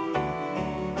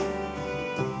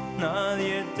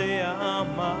 Nadie te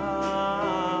ama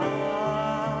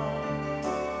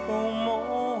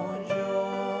como yo.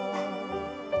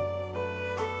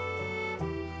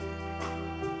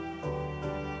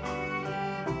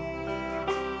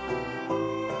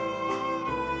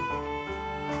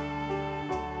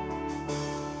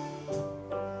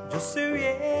 Yo sé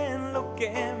bien lo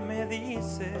que me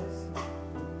dices,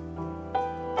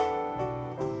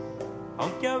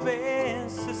 aunque a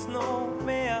veces no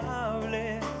me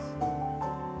hables.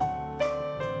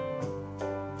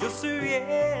 Yo sé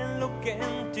bien lo que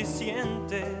en ti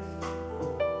sientes,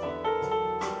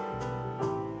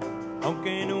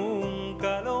 aunque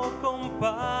nunca lo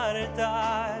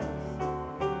compartas.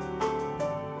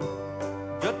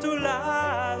 Yo a tu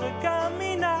lado he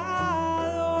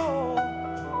caminado,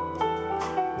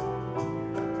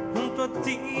 junto a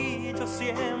ti yo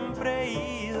siempre he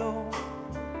ido.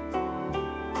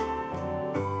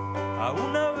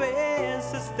 Aún a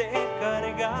veces te he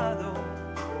cargado,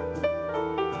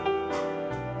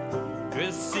 yo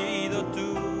he sido tu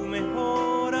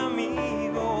mejor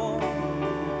amigo,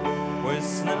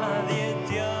 pues nadie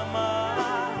te ama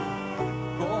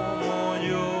como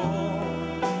yo,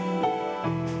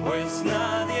 pues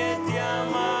nadie te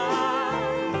ama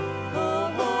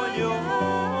como yo.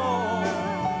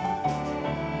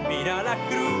 Mira la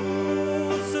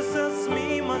cruz, esa es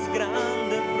mi más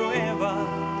grande prueba.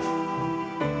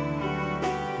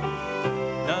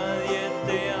 Nadie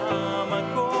te ama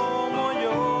como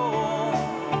yo,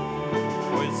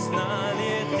 pues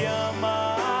nadie te ama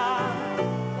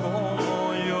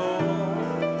como yo,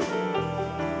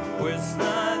 pues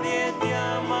nadie te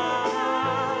ama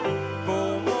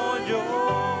como yo.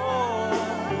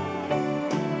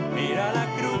 Mira la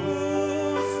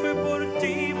cruz, fue por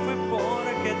ti, fue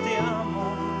porque te amo.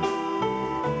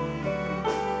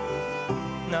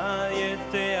 Nadie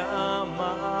te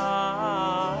ama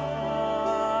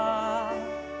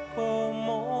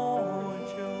como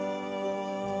yo.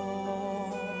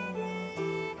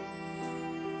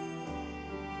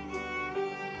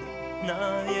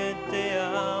 Nadie te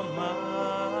ama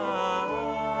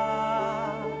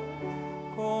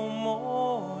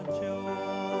como yo.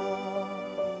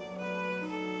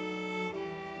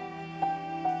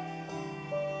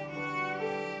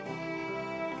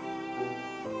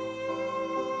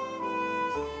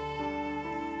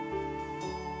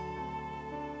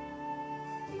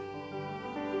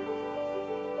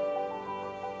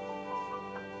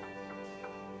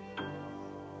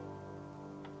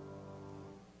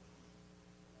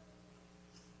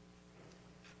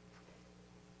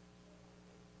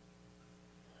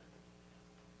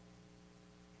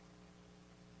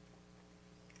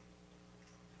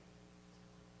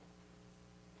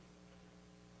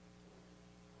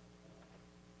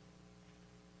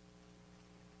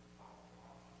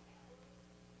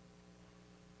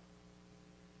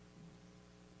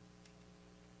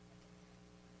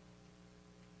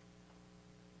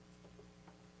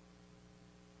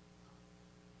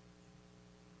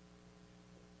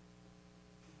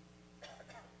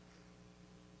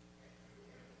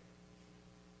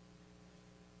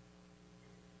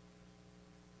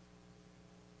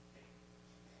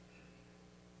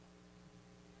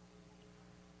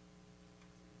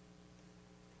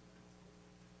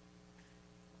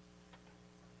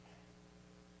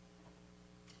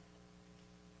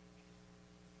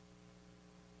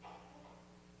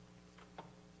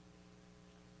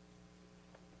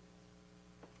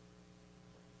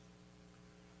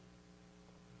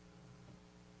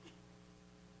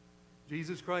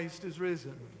 Jesus Christ is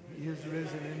risen. He is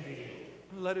risen indeed.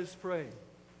 Let us pray.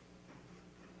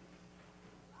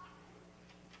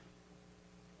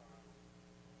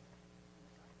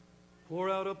 Pour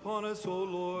out upon us, O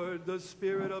Lord, the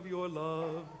spirit of your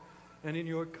love, and in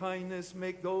your kindness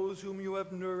make those whom you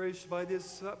have nourished by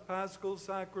this paschal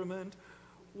sacrament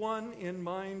one in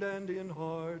mind and in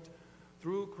heart,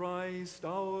 through Christ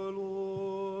our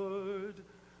Lord.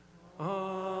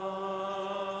 Amen.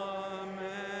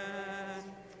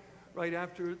 Right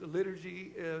after the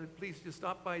liturgy, please just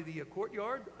stop by the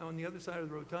courtyard on the other side of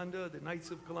the rotunda. The Knights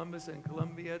of Columbus and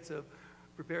Columbiettes have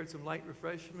prepared some light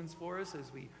refreshments for us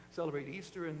as we celebrate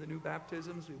Easter and the new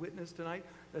baptisms we witnessed tonight.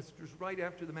 That's just right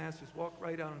after the Mass. Just walk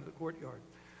right out into the courtyard.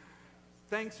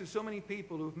 Thanks to so many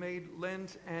people who've made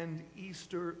Lent and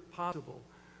Easter possible.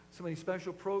 So many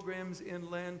special programs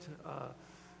in Lent,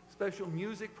 special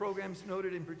music programs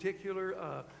noted in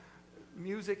particular.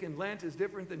 Music in Lent is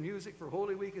different than music for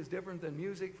Holy Week, is different than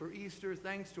music for Easter.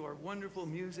 Thanks to our wonderful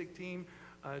music team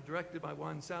directed by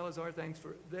Juan Salazar. Thanks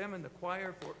for them and the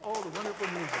choir for all the wonderful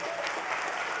music.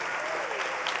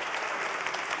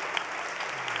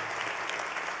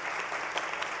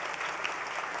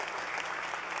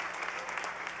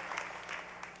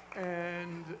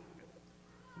 And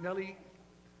Nellie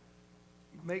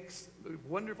makes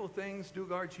wonderful things.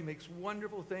 Dugard, she makes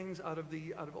wonderful things out of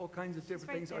all kinds of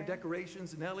different things. Our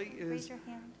decorations. Nellie is Raise your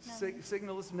hand, Nellie.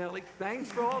 Signalist Nellie.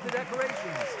 Thanks for all the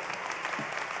decorations.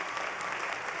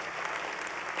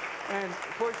 And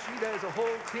of course, she does a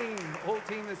whole team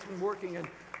that's been working, and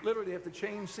literally have to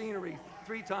change scenery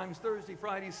 3 times, Thursday,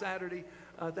 Friday, Saturday.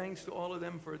 Thanks to all of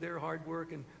them for their hard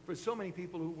work, and for so many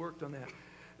people who worked on that.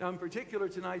 Now, in particular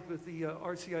tonight with the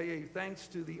RCIA, thanks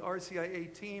to the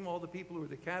RCIA team, all the people who are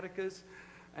the catechists.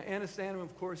 Anna Stanham,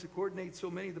 of course, who coordinates so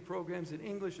many of the programs in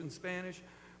English and Spanish.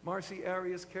 Marcy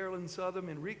Arias, Carolyn Southam,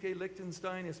 Enrique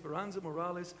Lichtenstein, Esperanza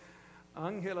Morales,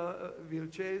 Angela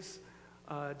Vilches,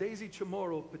 Daisy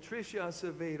Chamorro, Patricia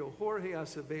Acevedo, Jorge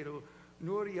Acevedo,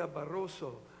 Nuria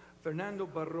Barroso, Fernando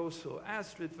Barroso,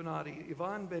 Astrid Fanati,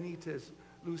 Yvonne Benitez,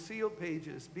 Lucille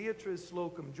Pages, Beatrice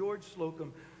Slocum, George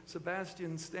Slocum,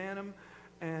 Sebastian Stanham,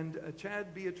 and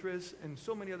Chad Beatrice, and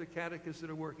so many other catechists that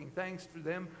are working. Thanks to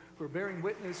them for bearing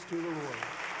witness to the Lord.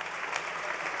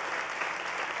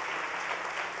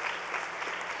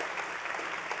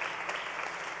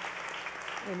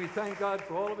 And we thank God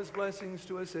for all of his blessings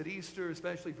to us at Easter,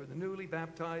 especially for the newly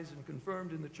baptized and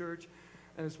confirmed in the church.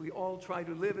 And as we all try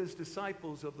to live as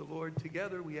disciples of the Lord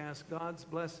together, we ask God's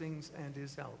blessings and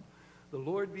his help. The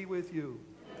Lord be with you.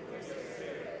 And with your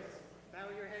spirit. Bow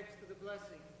your heads to the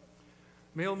blessing.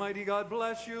 May Almighty God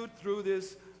bless you through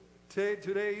this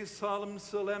today's solemn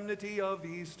solemnity of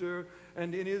Easter,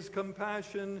 and in his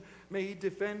compassion may he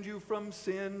defend you from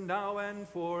sin now and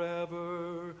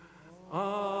forever.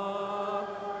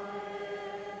 Amen.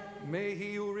 May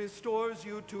he who restores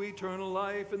you to eternal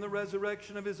life in the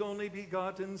resurrection of his only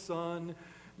begotten Son,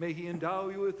 may he endow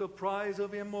you with the prize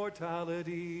of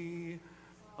immortality.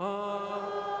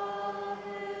 Amen.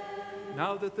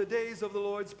 Now that the days of the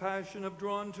Lord's Passion have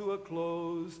drawn to a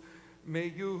close, may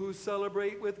you who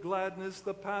celebrate with gladness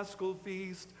the Paschal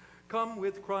feast come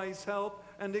with Christ's help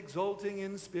and exulting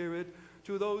in spirit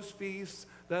to those feasts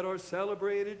that are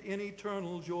celebrated in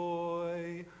eternal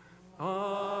joy.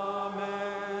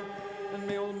 Amen. And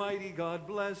may Almighty God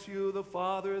bless you, the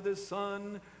Father, the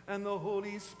Son, and the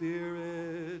Holy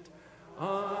Spirit.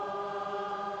 Amen.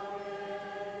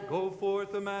 Go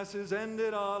forth, the Mass is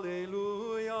ended.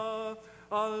 Alleluia.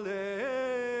 Alleluia.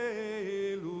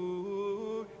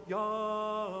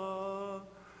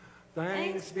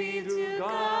 Thanks be to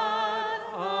God.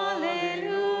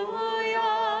 Alleluia.